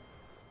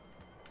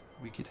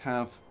 We could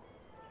have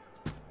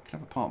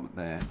apartment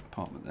there,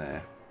 apartment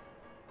there,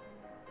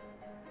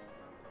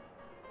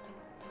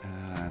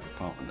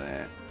 apartment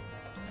there,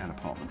 and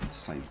apartment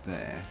say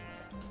there.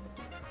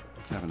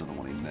 We could have another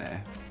one in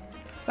there.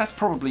 That's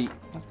probably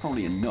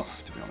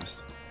enough, to be honest.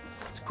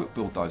 Let's quick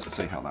build those to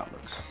see how that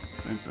looks.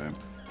 Boom, boom,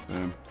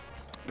 boom,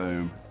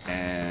 boom,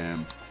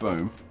 and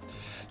boom.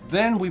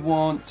 Then we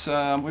want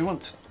somewhere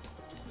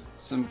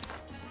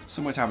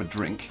to have a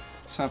drink.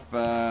 Let's have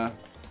a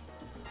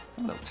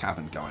little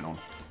tavern going on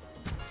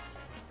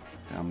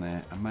down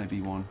there, and maybe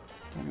one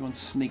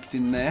sneaked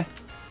in there.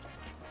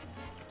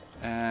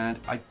 And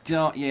I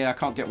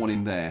can't get one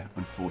in there,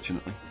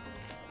 unfortunately.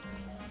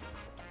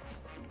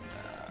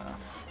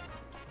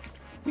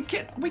 We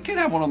could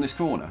have one on this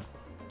corner.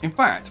 In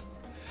fact,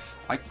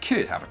 I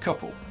could have a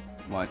couple,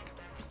 like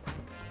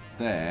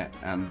there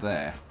and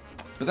there.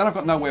 But then I've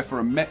got nowhere for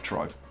a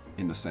metro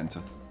in the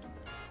centre.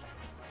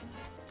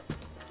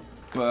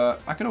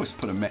 But I can always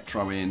put a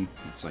metro in,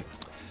 let's see.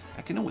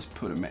 I can always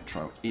put a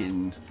metro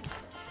in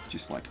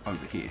just like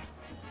over here.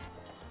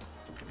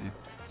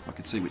 If I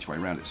can see which way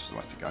around it's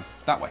supposed to go.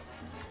 That way.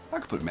 I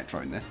could put a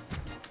metro in there.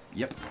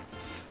 Yep.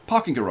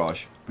 Parking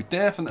garage. We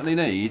definitely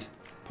need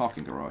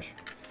parking garage.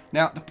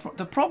 Now,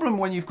 the problem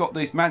when you've got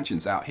these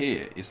mansions out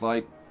here is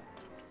like,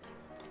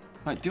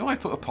 do I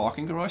put a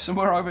parking garage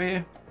somewhere over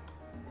here?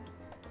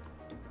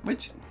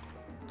 Which,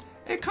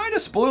 it kind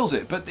of spoils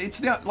it, but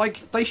it's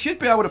like, they should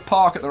be able to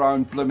park at their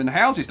own blooming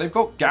houses. They've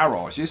got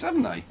garages,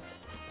 haven't they?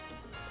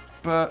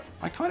 But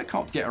I kind of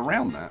can't get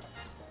around that.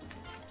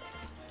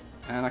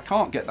 And I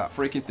can't get that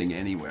freaking thing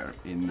anywhere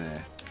in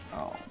there.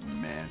 Oh,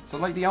 man. So,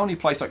 like, the only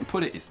place I can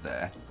put it is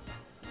there.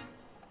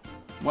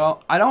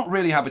 Well, I don't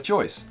really have a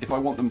choice if I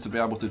want them to be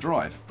able to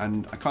drive.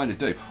 And I kind of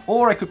do.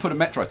 Or I could put a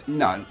metro...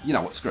 No, you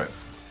know what? Screw it.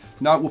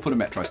 No, we'll put a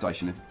metro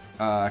station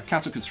in.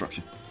 Cancel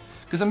construction.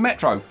 Because a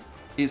metro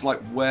is, like,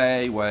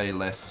 way, way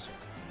less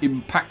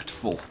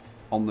impactful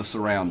on the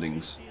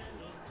surroundings.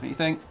 Don't you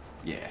think?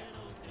 Yeah.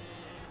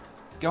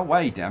 Go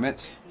away, damn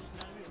it.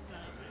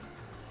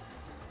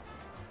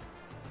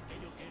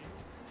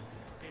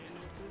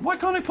 Why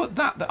can't I put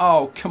that there?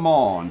 Oh, come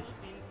on.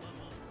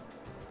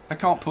 I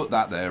can't put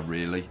that there,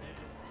 really.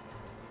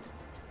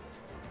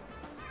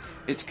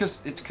 It's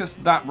because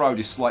that road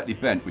is slightly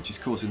bent, which is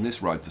causing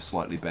this road to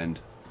slightly bend.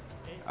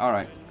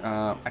 Alright,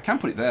 I can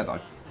put it there, though.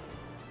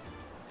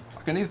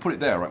 I can either put it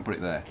there or I can put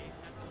it there.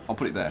 I'll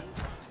put it there.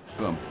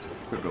 Boom.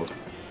 Quick build.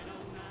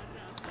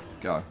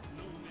 Go.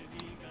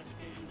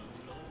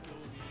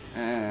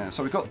 And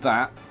so we've got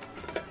that.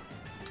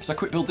 Should I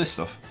quick build this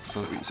stuff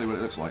so that we can see what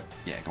it looks like?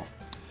 Yeah, go on.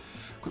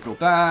 Quick build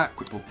that,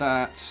 quick build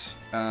that.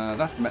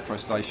 That's the metro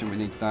station, we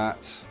need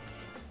that.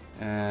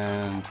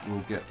 And we'll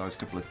get those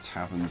couple of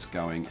taverns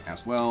going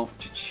as well.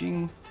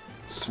 Cha-ching.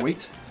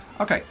 Sweet.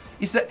 Okay,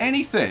 is there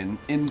anything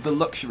in the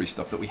luxury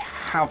stuff that we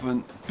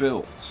haven't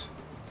built?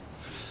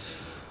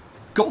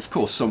 Golf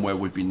course somewhere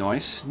would be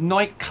nice.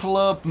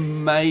 Nightclub,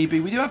 maybe.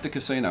 We do have the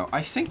casino.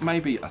 I think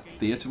maybe a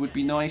theatre would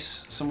be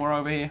nice somewhere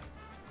over here.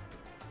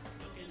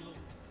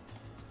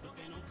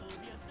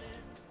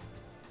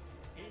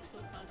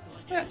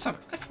 Yeah, let's have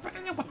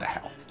a, what the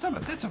hell?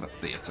 Let's have a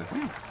theatre.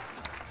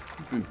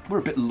 We're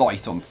a bit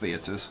light on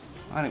theatres.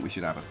 I think we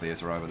should have a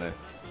theatre over there.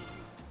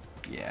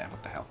 Yeah,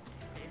 what the hell?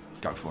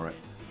 Go for it.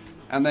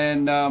 And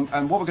then,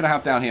 and what we're going to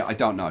have down here, I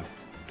don't know.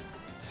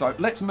 So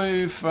let's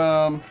move.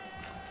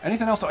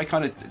 Anything else that I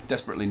kind of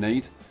desperately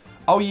need?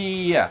 Oh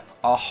yeah,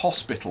 a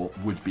hospital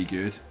would be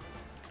good.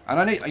 And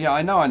I need, yeah,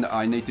 I know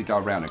I need to go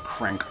around and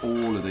crank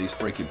all of these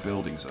freaking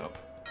buildings up.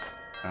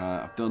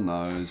 I've done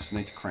those.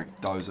 Need to crank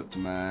those up to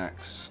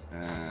max,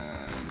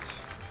 and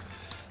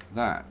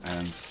that,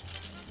 and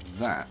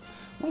that.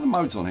 What are the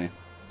modes on here?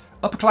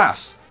 Upper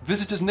class.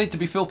 Visitors need to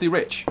be filthy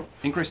rich.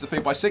 Increase the fee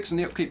by 6 and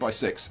the upkeep by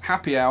 6.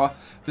 Happy hour.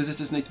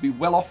 Visitors need to be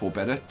well off or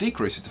better.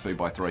 Decreases the fee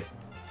by 3.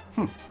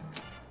 I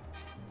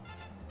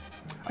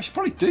should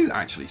probably do that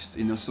actually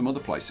in some other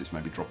places.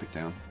 Maybe drop it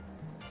down.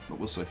 But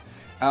we'll see.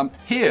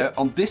 Here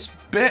on this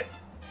bit,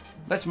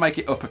 let's make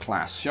it upper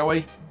class, shall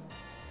we?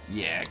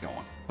 Yeah, go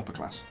on. Upper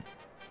class.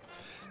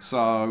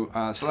 So,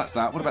 so that's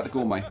that. What about the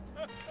gourmet?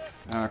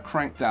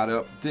 Crank that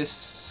up.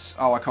 This...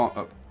 Oh, I can't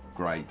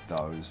upgrade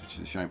those, which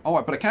is a shame.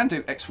 Oh, but I can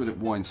do exquisite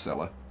wine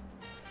cellar.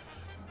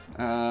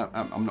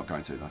 I'm not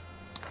going to, though.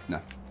 No.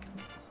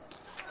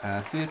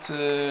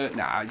 Theatre...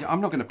 Nah,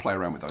 I'm not going to play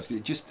around with those.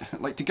 It just,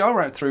 like, to go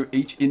around through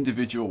each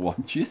individual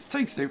one just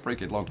takes too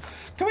freaking long.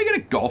 Can we get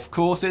a golf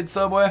course in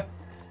somewhere?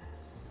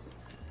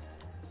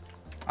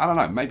 I don't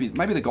know. Maybe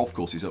the golf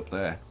course is up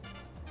there.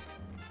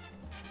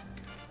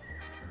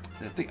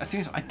 I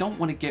think I don't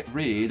want to get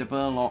rid of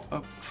a lot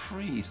of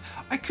trees.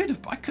 I could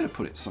have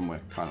put it somewhere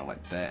kind of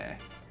like there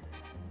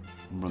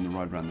and run the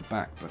road around the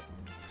back, but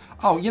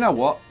oh, you know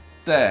what?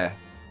 There.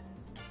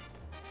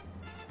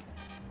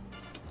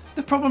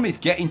 The problem is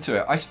getting to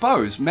it. I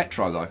suppose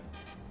metro though.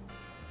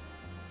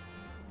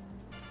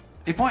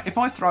 If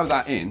I throw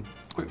that in,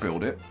 quick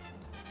build it,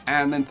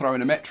 and then throw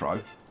in a metro,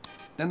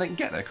 then they can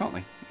get there, can't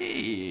they?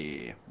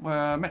 Yeah.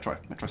 Well, metro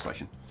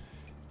station.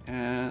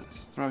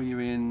 Let's throw you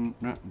in.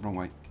 No, wrong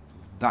way.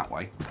 That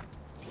way.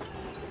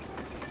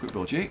 Quick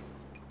build G.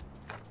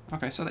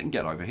 Okay, so they can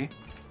get over here.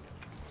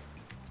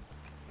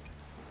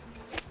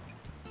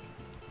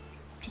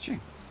 Cha-ching.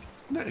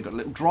 They've got a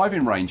little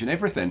driving range and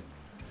everything.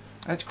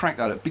 Let's crank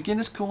that up.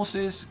 Beginners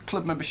courses,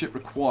 club membership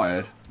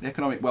required. The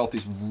economic wealth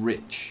is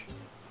rich.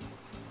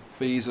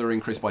 Fees are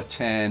increased by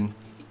 10.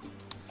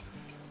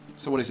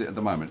 So what is it at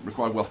the moment?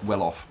 Required wealth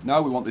well off.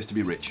 No, we want this to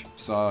be rich.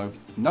 So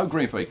no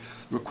green fee.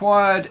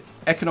 Required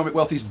economic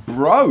wealth is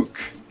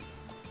broke.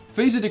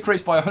 Fees are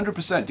decreased by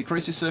 100%,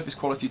 decreases surface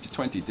quality to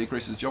 20,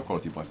 decreases job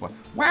quality by 5.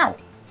 Wow!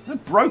 The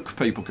broke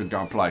people can go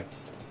and play.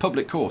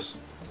 Public course.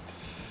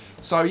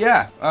 So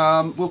yeah,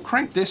 we'll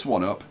crank this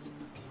one up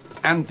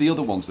and the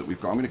other ones that we've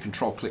got. I'm going to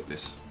control click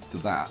this to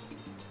that.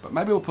 But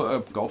maybe we'll put a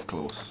golf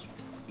course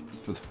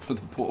for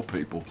the poor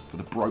people, for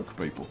the broke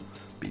people.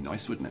 Be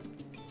nice, wouldn't it?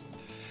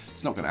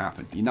 It's not going to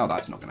happen. You know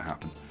that's not going to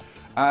happen.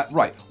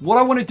 Right, what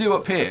I want to do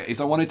up here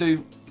is I want to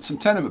do some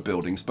tenement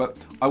buildings, but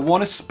I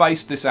want to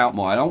space this out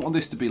more. I don't want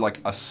this to be like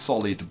a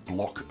solid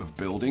block of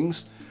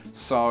buildings.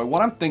 So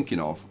what I'm thinking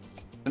of,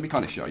 let me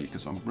kind of show you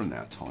because I'm running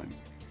out of time.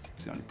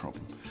 That's the only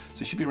problem.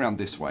 So it should be around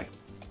this way.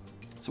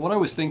 So what I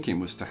was thinking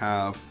was to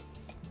have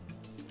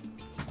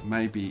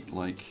maybe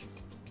like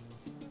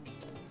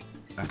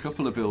a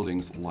couple of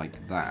buildings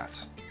like that.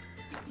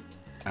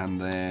 And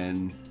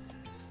then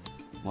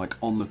like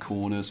on the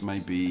corners,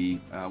 maybe,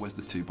 where's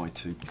the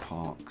 2x2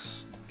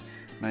 parks?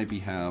 Maybe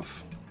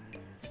have,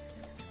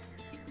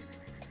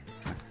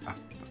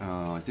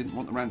 I didn't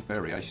want the random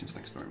variations,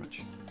 thanks very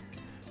much.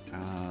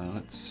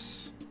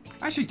 Let's,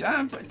 actually, do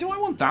I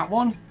want that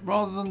one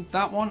rather than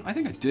that one? I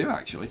think I do,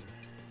 actually.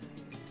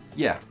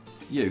 Yeah,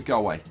 you, go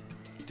away.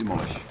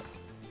 Demolish.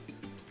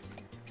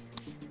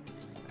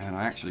 And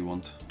I actually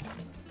want,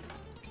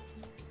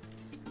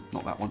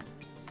 not that one,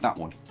 that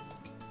one.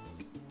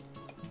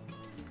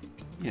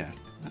 Yeah,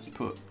 let's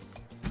put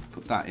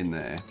that in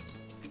there,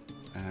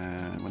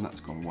 and when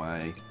that's gone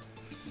away,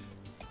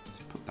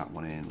 let's put that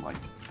one in like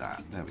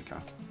that. There we go.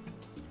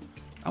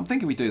 I'm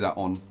thinking we do that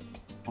on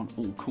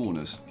all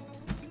corners.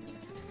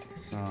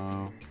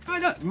 So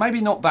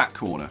maybe not that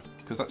corner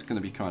because that's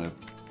going to be kind of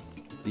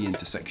the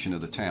intersection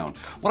of the town.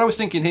 What I was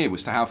thinking here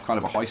was to have kind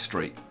of a high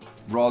street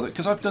rather,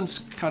 because I've done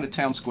kind of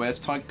town squares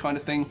type kind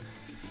of thing.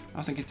 I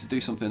was thinking to do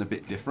something a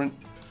bit different.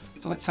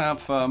 So let's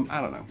have, I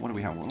don't know, what do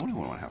we have? What do we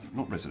want to have?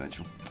 Not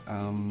residential.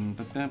 I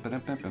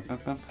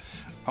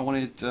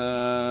wanted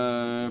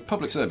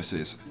public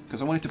services,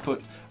 because I wanted to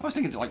put, I was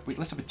thinking like,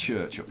 let's have a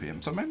church up here.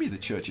 So maybe the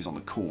church is on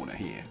the corner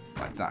here,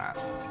 like that.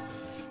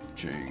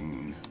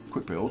 Ching.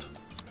 Quick build.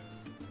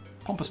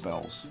 Pompous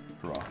bells.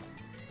 Hurrah.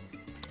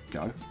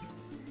 Go.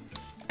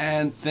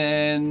 And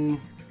then,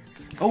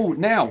 oh,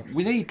 now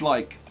we need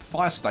like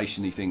fire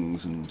station-y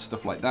things and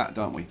stuff like that,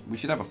 don't we? We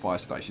should have a fire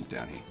station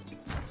down here.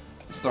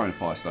 Throw in a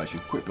fire station,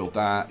 quick build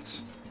that,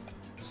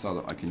 so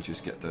that I can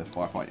just get the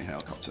firefighting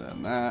helicopter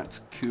and that.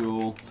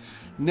 Cool.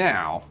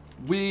 Now,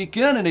 we're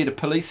gonna need a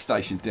police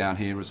station down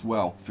here as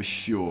well, for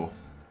sure.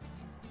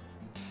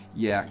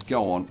 Yeah,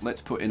 go on, let's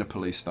put in a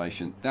police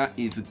station. That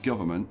is the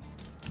government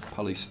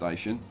police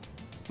station.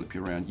 Flip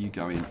you around, you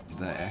go in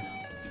there.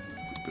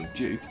 Quick build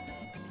you.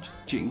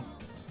 Ching.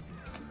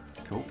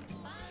 Cool.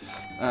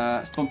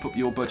 Let's bump up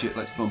your budget,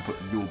 let's bump up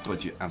your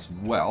budget as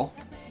well.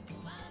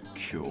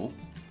 Cool.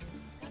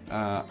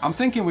 I'm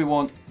thinking we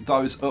want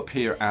those up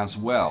here as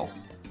well.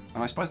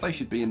 And I suppose they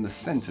should be in the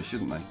centre,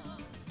 shouldn't they?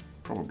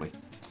 Probably.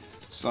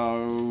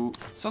 So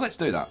let's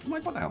do that.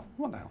 Like, what the hell?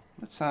 What the hell?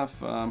 Let's have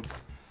a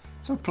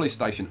police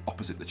station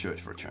opposite the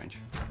church for a change.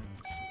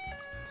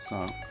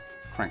 So,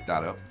 crank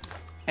that up.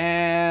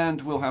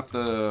 And we'll have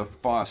the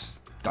fire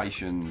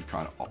station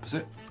kind of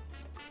opposite.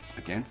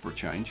 Again, for a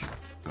change.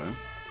 Boom.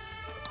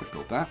 Quick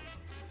build that.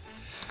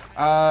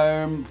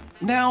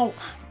 Now,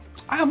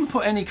 I haven't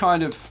put any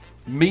kind of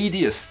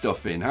media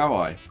stuff in, have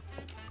I?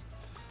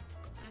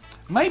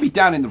 Maybe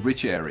down in the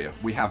rich area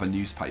we have a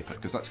newspaper,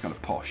 because that's kind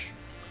of posh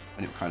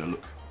and it'll kind of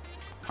look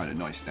kind of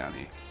nice down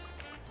here.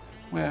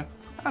 Where,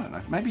 I don't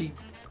know, maybe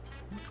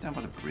down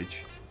by the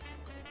bridge.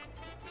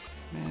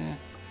 Yeah.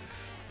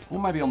 Or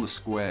maybe on the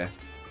square.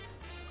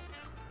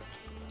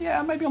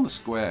 Yeah, maybe on the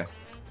square.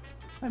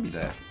 Maybe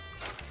there.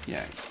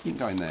 Yeah, you can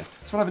go in there.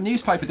 So we'll have a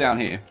newspaper down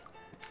here.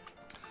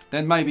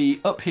 Then maybe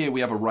up here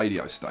we have a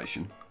radio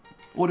station.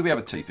 Or do we have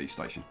a TV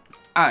station?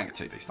 I think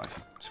a TV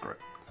station. Screw it.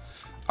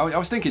 I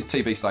was thinking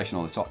TV station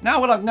on the top.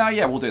 No,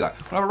 yeah, we'll do that.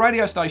 We'll have a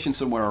radio station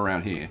somewhere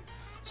around here.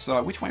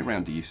 So which way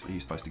around are you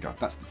supposed to go?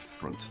 That's the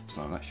front.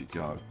 So that should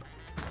go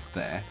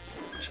there.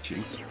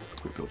 Cha-ching.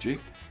 Quick build G.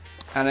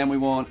 And then we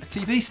want a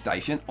TV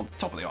station on the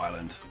top of the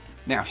island.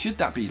 Now, should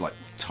that be like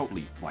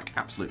totally, like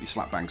absolutely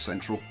slap bang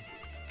central?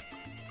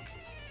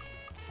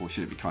 Or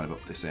should it be kind of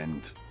up this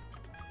end?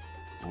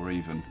 Or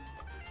even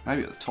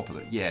maybe at the top of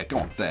it? Yeah, go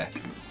on, there.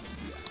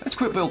 Let's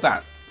quick build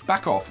that.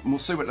 Back off and we'll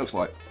see what it looks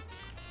like.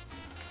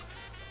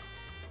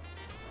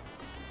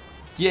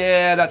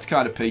 Yeah, that's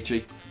kind of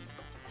peachy.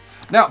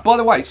 Now, by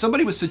the way,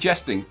 somebody was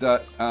suggesting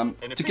that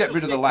to get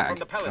rid of the lag. From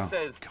the palace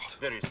says,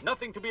 there is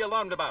nothing to be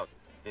alarmed about.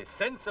 The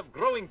sense of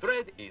growing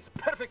dread is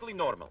perfectly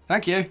normal.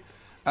 Thank you.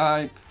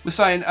 We're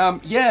saying,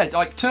 yeah,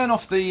 like turn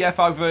off the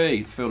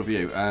FOV, field of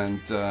view,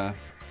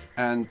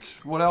 and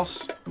what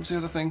else? What's the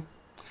other thing?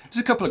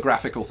 There's a couple of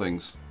graphical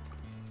things.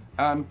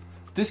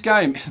 This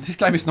game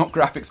is not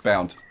graphics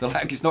bound. The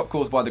lag is not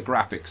caused by the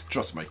graphics.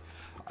 Trust me.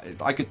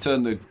 I could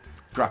turn the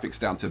graphics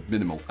down to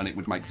minimal and it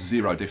would make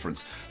zero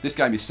difference. This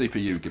game is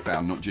CPU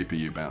bound, not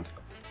GPU bound.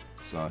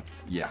 So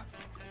yeah.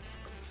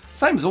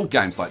 Same as all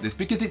games like this,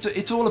 because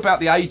it's all about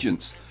the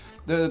agents.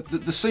 The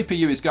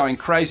CPU is going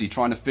crazy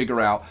trying to figure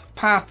out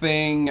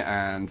pathing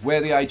and where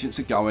the agents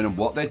are going and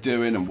what they're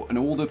doing and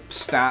all the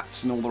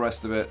stats and all the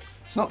rest of it.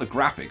 It's not the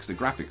graphics. The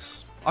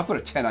graphics. I've got a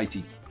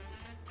 1080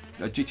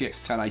 GTX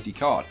 1080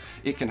 card.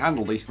 It can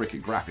handle these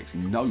freaking graphics,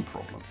 no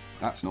problem.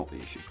 That's not the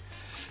issue.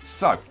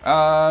 So,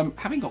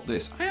 having got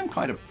this, I am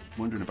kind of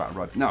wondering about a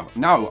road.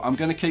 No, I'm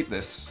going to keep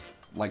this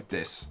like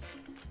this.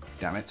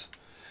 Damn it.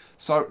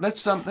 So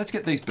let's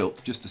get these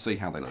built just to see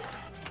how they look.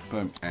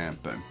 Boom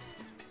and boom.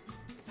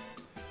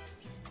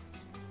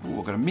 Oh,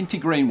 I've got a minty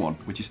green one,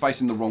 which is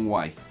facing the wrong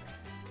way.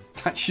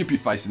 That should be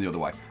facing the other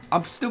way.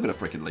 I'm still going to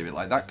freaking leave it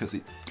like that because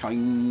it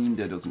kind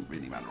of doesn't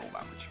really matter all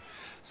that much.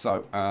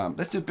 So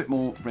let's do a bit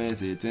more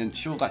resident.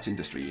 Sure, that's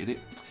industry, idiot.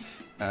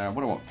 What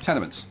do I want?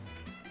 Tenements.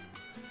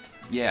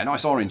 Yeah,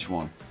 nice orange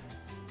one.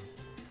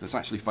 That's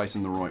actually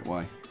facing the right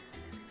way.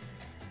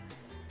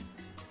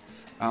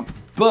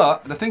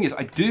 But the thing is,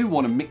 I do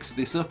want to mix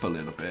this up a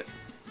little bit.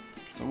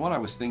 So what I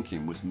was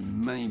thinking was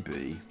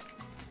maybe...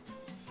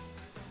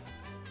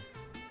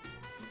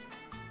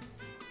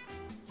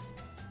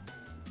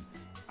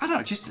 I don't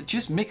know,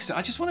 just mix it.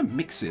 I just want to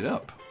mix it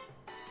up.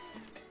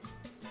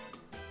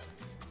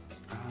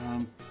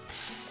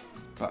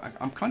 But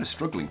I'm kind of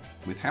struggling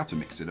with how to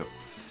mix it up.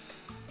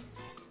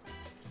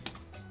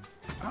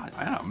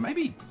 I don't know,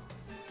 maybe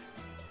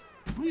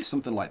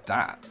something like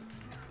that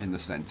in the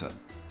center.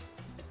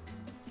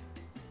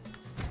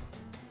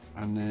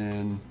 And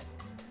then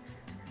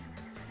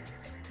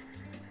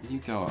you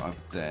go over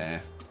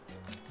there.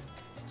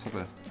 Let's have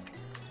a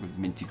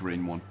minty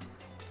green one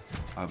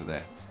over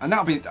there. And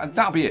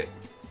that'll be it.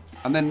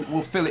 And then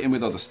we'll fill it in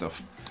with other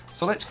stuff.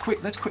 So let's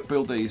quick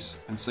build these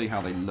and see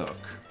how they look.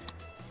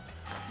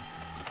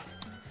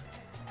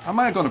 I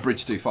may have gone a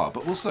bridge too far,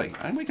 but we'll see.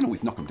 And we can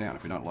always knock them down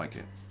if we don't like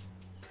it.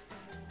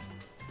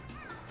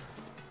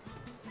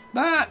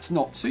 That's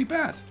not too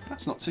bad.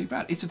 That's not too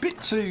bad. It's a bit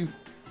too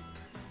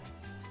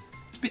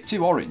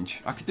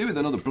orange. I could do with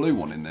another blue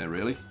one in there,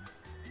 really.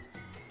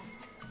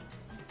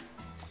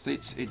 See,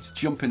 it's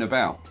jumping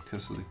about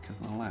because of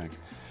the lag.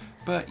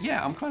 But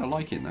yeah, I'm kind of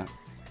liking that.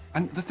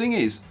 And the thing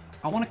is,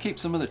 I want to keep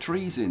some of the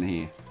trees in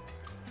here,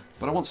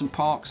 but I want some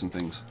parks and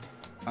things.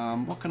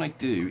 What can I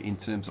do in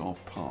terms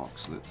of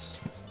parks that's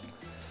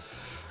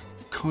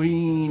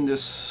kind of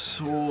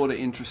sort of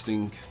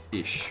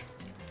interesting-ish?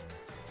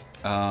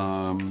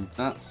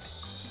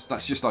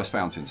 That's just those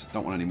fountains.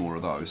 Don't want any more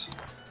of those.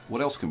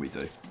 What else can we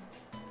do?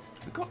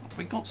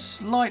 We've got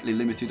slightly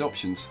limited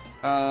options.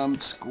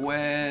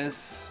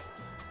 Squares.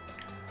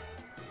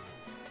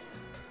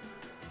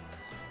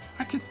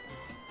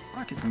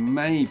 I could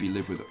maybe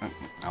live with.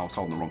 I was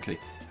holding the wrong key.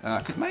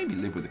 I could maybe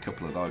live with a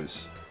couple of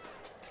those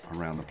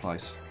around the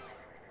place.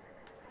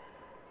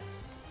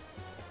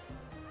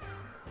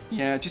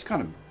 Yeah, just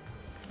kind of.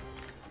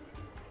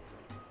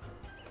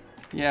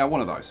 Yeah,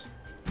 one of those.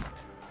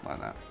 Like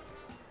that.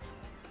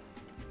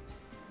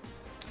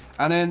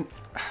 And then,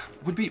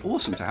 would be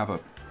awesome to have a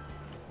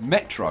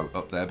metro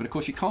up there, but of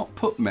course you can't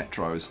put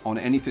metros on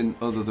anything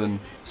other than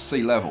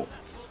sea level.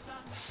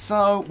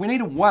 So we need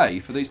a way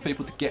for these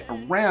people to get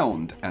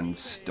around and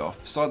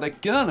stuff. So they're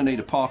gonna need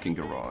a parking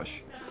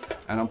garage.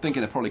 And I'm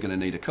thinking they're probably gonna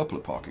need a couple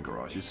of parking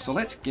garages. So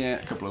let's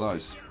get a couple of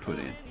those put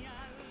in.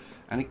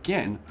 And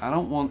again, I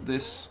don't want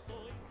this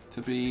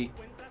to be...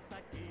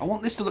 I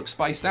want this to look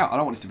spaced out. I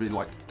don't want it to be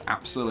like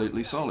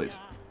absolutely solid.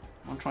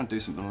 I'm trying to do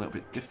something a little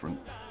bit different.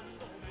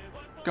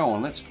 Go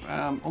on, let's...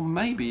 or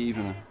maybe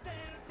even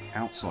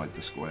outside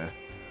the square.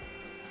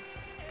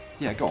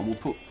 Yeah, go on, we'll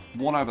put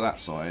one over that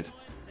side.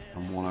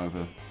 And one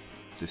over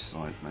this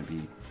side,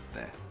 maybe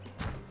there.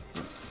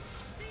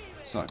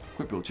 So,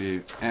 quick build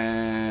you,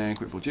 and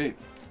quick build you.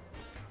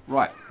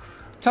 Right,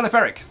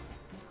 telepheric.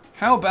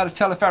 How about a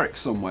telepheric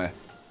somewhere?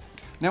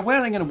 Now, where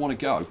are they going to want to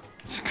go?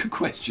 It's a good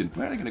question.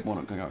 Where are they going to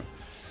want to go?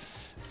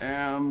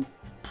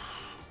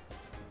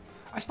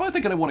 I suppose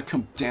they're going to want to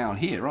come down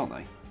here, aren't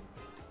they?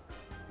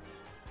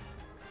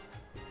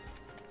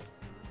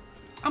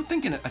 I'm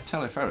thinking a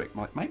telepheric,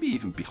 like maybe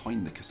even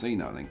behind the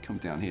casino, and then come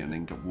down here and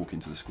then walk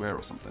into the square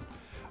or something.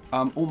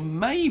 Or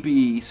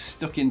maybe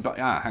stuck in, but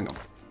hang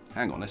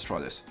on, let's try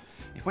this.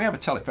 If we have a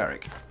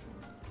telepheric,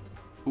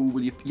 ooh,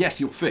 will you? Yes,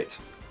 you'll fit.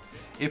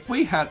 If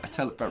we had a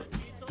telepheric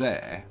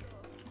there,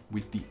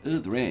 with the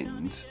other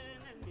end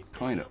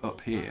kind of up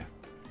here,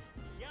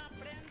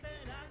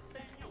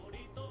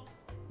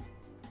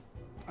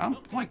 I'm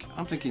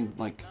thinking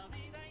like.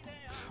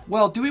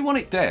 Well, do we want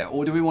it there,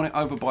 or do we want it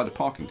over by the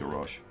parking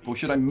garage? Or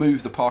should I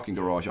move the parking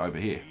garage over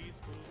here?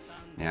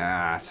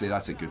 Yeah, see,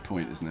 that's a good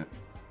point, isn't it?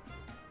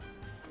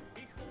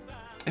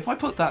 If I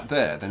put that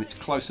there, then it's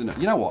close enough.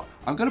 You know what?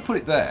 I'm going to put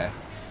it there.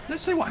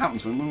 Let's see what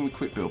happens when we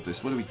quick build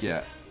this. What do we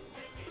get?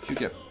 Should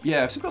get...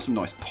 Yeah, so we've got some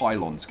nice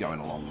pylons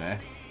going along there.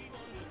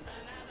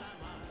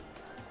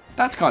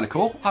 That's kind of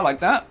cool. I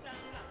like that.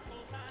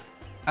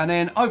 And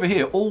then over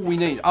here, all we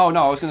need... Oh,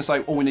 no, I was going to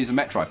say all we need is a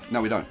metro.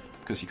 No, we don't.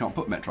 Because you can't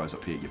put metros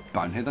up here, you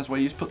bonehead. That's why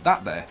you just put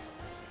that there.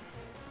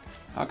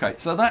 Okay,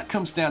 so that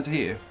comes down to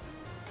here.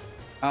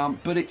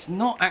 But it's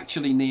not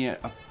actually near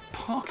a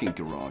parking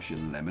garage, you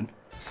lemon.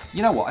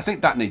 You know what? I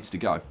think that needs to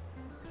go.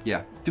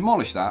 Yeah,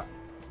 demolish that.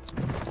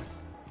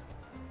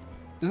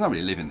 There's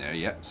nobody living there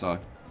yet, so...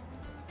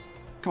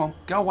 Come on,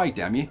 go away,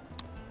 damn you.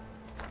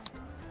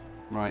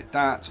 Right,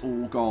 that's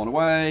all gone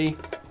away.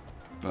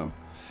 Boom.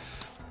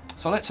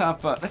 So let's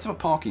have a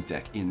parking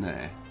deck in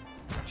there.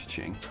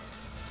 Cha-ching.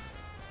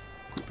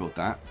 Quick build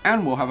that,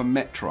 and we'll have a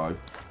metro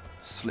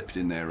slipped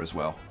in there as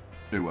well.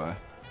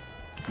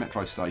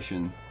 Metro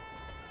station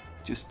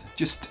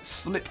just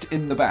slipped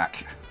in the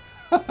back.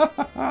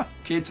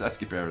 Kids, ask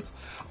your parents.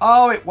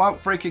 Oh, it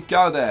won't freaking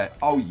go there.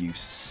 Oh,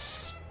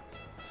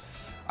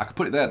 I could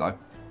put it there though.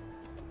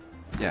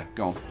 Yeah,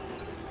 go on.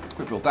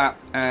 Quick build that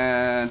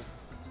and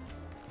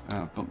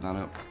bump that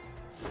up.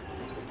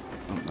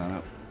 Bump that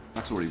up.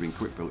 That's already been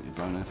quick built, you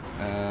bonehead.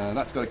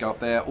 That's got to go up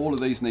there. All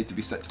of these need to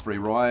be set to free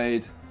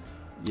ride.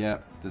 Yeah,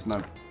 there's no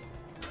other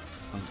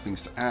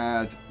things to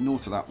add. Nor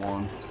to that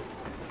one.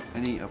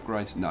 Any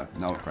upgrades? No,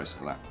 no upgrades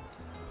to that.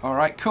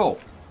 Alright, cool.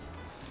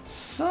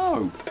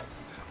 So,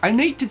 I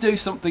need to do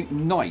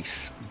something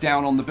nice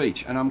down on the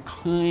beach, and I'm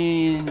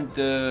kind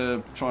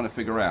of trying to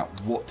figure out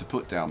what to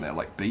put down there,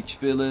 like beach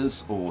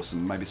villas or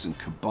maybe some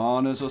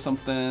cabanas or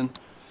something.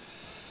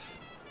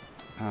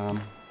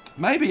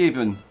 Maybe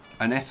even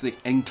an ethnic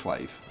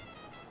enclave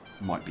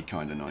might be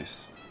kind of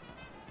nice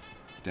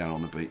down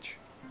on the beach.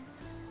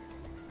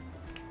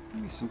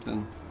 Maybe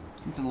something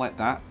like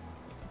that.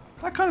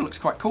 That kind of looks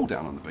quite cool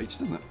down on the beach,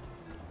 doesn't it?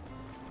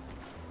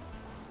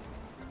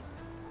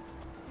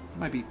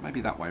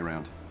 Maybe that way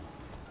around.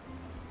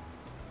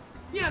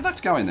 Yeah,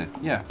 that's going then.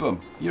 Yeah, boom,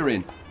 you're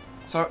in.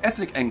 So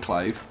ethnic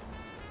enclave.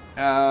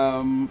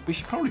 We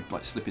should probably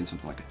like slip in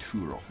something like a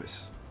tour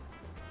office.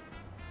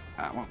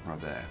 It won't go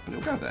there, but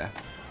it'll go there.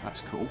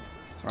 That's cool.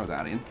 Throw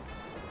that in.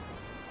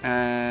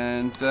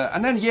 And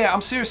then yeah,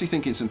 I'm seriously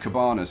thinking some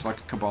cabanas, like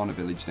a cabana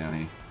village down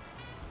here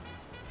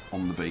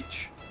on the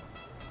beach.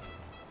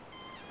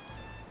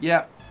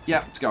 Yeah,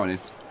 it's going in.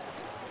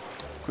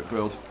 Quick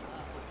build.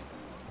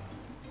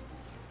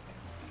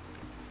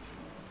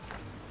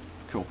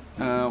 Cool.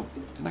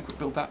 Didn't I quick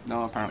build that?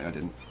 No, apparently I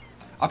didn't.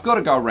 I've got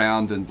to go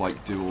around and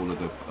like do all of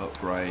the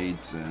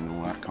upgrades and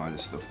all that kind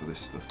of stuff for this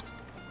stuff.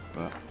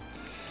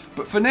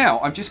 But for now,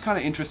 I'm just kind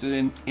of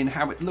interested in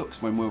how it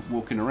looks when we're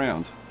walking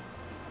around.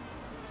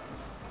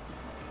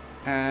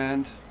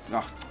 And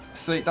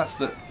see, that's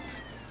the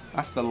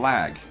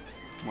lag.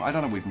 Well, I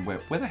don't know even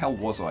where the hell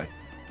was I?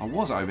 I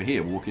was over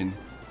here walking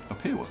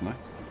up here, wasn't I?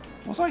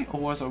 Was I, or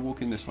was I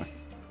walking this way?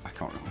 I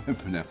can't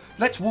remember now.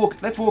 Let's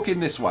walk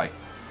in this way.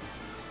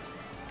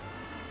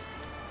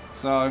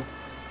 So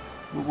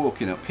we're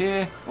walking up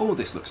here. Oh,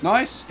 this looks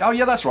nice. Oh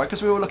yeah, that's right,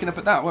 because we were looking up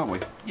at that, weren't we?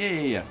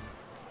 Yeah.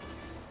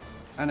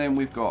 And then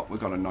we've got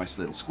a nice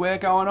little square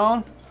going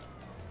on.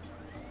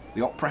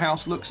 The opera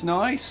house looks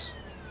nice.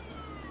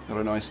 Got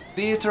a nice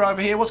theatre over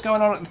here. What's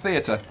going on at the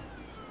theatre?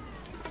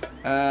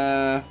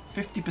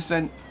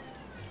 50%.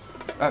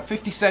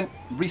 50 cent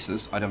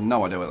Reese's. I have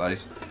no idea what that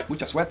is.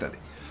 Mucha suerte.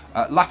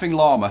 Laughing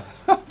llama.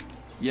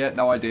 Yeah,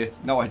 no idea.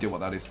 No idea what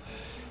that is.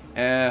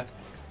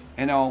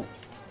 Enel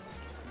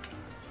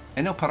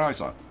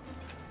Paraíso.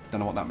 Don't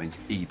know what that means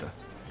either.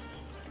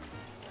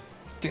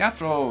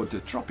 Teatro de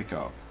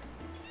Tropico.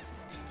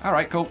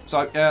 Alright, cool.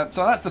 So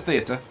that's the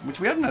theatre, which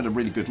we hadn't had a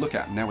really good look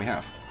at, and now we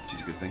have, which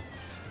is a good thing.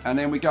 And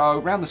then we go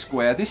around the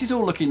square. This is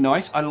all looking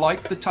nice. I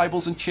like the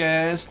tables and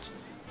chairs.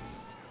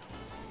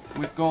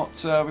 We've got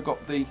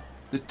the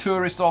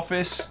tourist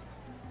office.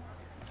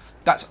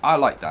 I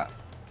like that.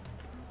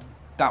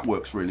 That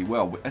works really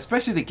well,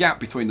 especially the gap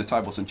between the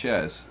tables and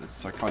chairs.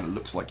 So it kind of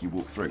looks like you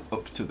walk through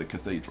up to the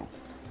cathedral,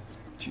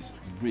 which is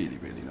really,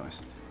 really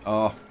nice.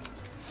 Oh,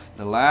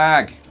 the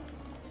lag.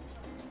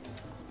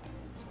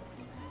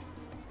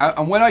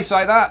 And when I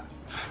say that,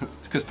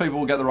 because people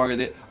will get the wrong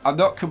idea, I'm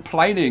not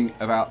complaining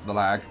about the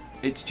lag.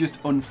 It's just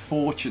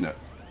unfortunate.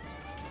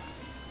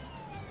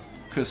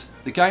 Because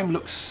the game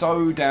looks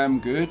so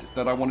damn good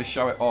that I want to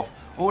show it off.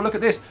 Oh, look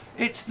at this.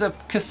 It's the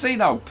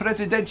Casino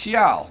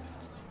Presidencial.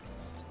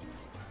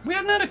 We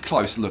hadn't had a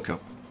close look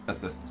up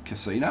at the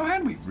casino,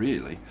 had we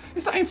really?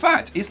 Is that, in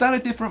fact, is that a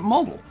different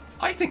model?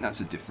 I think that's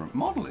a different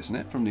model, isn't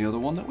it, from the other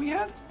one that we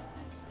had?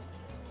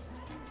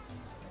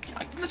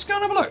 Let's go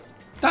and have a look.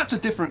 That's a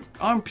different...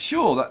 I'm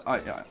sure that...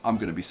 I'm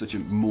going to be such a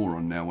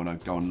moron now when I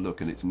go and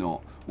look and it's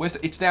not. Where's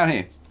it's down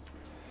here.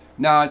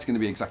 No, it's going to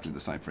be exactly the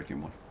same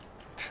freaking one.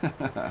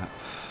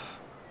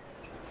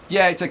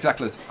 Yeah, it's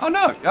exactly the... Oh,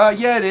 no.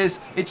 Yeah, it is.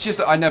 It's just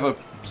that I never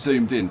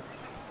zoomed in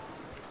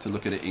to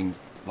look at it in,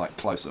 like,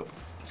 close-up.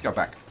 Let's go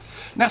back.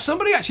 Now,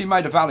 somebody actually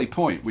made a valid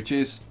point, which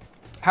is,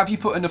 have you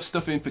put enough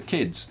stuff in for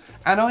kids?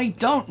 And I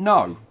don't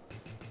know.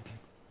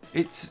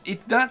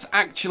 That's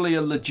actually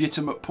a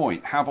legitimate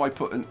point. Have I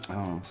put an...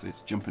 Oh, see,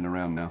 it's jumping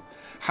around now.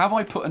 Have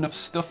I put enough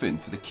stuff in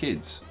for the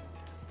kids?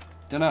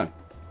 Don't know.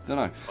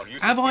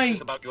 Have I...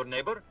 About your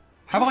neighbor?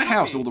 Have I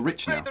housed all the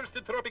rich now? Fighters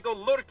to Tropico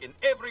lurk in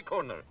every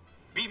corner.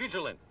 Be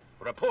vigilant.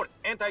 Report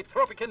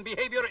anti-Tropican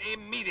behavior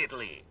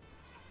immediately.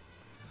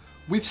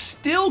 We've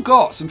still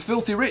got some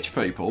filthy rich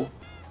people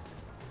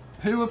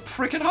who are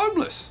freaking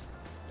homeless.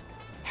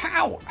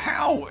 How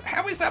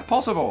is that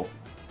possible?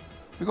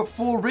 We've got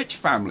 4 rich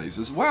families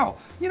as well.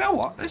 You know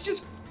what? Let's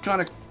just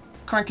kind of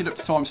crank it up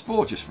to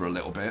 ×4 just for a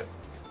little bit.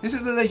 Is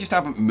it that they just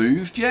haven't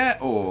moved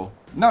yet, or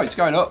no? It's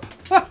going up.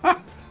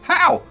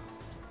 How?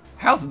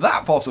 How's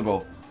that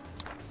possible?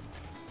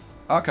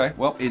 Okay,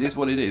 well, it is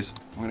what it is.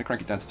 I'm going to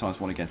crank it down to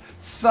 ×1 again.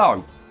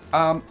 So,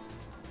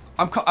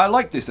 I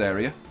like this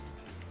area.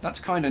 That's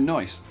kind of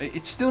nice.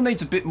 It still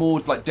needs a bit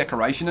more like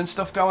decoration and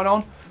stuff going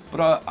on,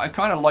 but I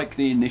kind of like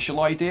the initial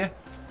idea.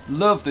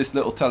 Love this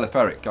little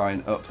teleferic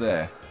going up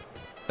there.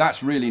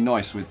 That's really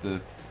nice with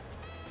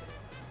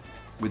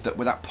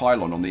that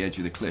pylon on the edge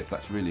of the cliff.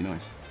 That's really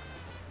nice.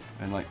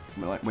 And like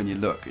when you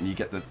look and you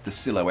get the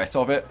silhouette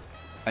of it,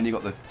 and you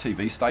got the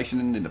TV station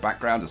in the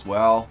background as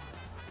well.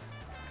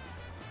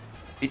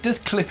 It does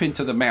clip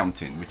into the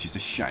mountain, which is a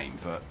shame,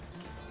 but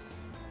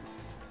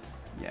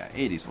yeah,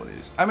 it is what it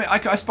is. I mean,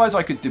 I suppose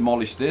I could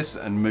demolish this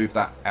and move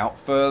that out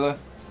further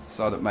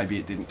so that maybe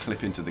it didn't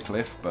clip into the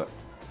cliff, but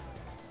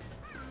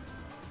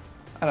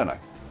I don't know.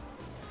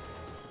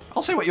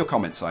 I'll see what your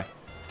comments say.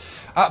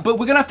 But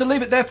we're going to have to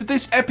leave it there for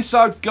this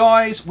episode,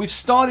 guys. We've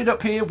started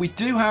up here. We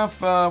do have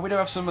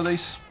some of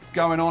this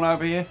going on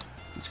over here.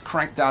 Let's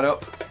crank that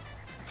up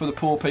for the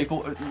poor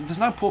people. There's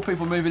no poor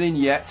people moving in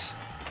yet.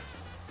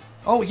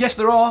 Oh, yes,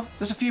 there are.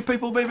 There's a few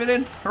people moving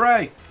in.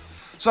 Hooray.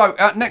 So,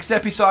 next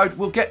episode,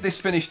 we'll get this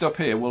finished up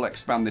here. We'll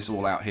expand this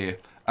all out here.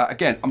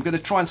 Again, I'm going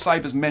to try and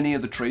save as many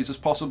of the trees as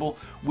possible.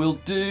 We'll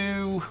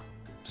do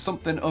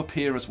something up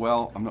here as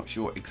well. I'm not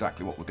sure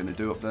exactly what we're going to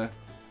do up there.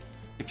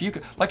 If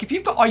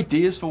you've got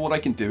ideas for what I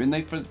can do in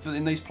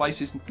these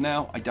places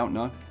now, I don't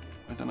know.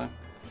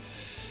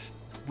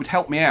 Would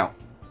help me out.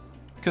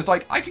 Because,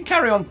 like, I can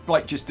carry on,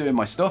 like, just doing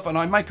my stuff, and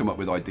I may come up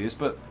with ideas,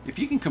 but if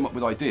you can come up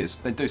with ideas,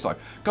 then do so.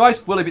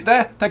 Guys, we'll leave it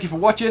there. Thank you for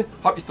watching.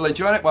 Hope you're still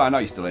enjoying it. Well, I know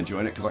you're still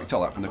enjoying it, because I can tell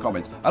that from the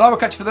comments. And I will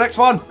catch you for the next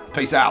one.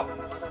 Peace out.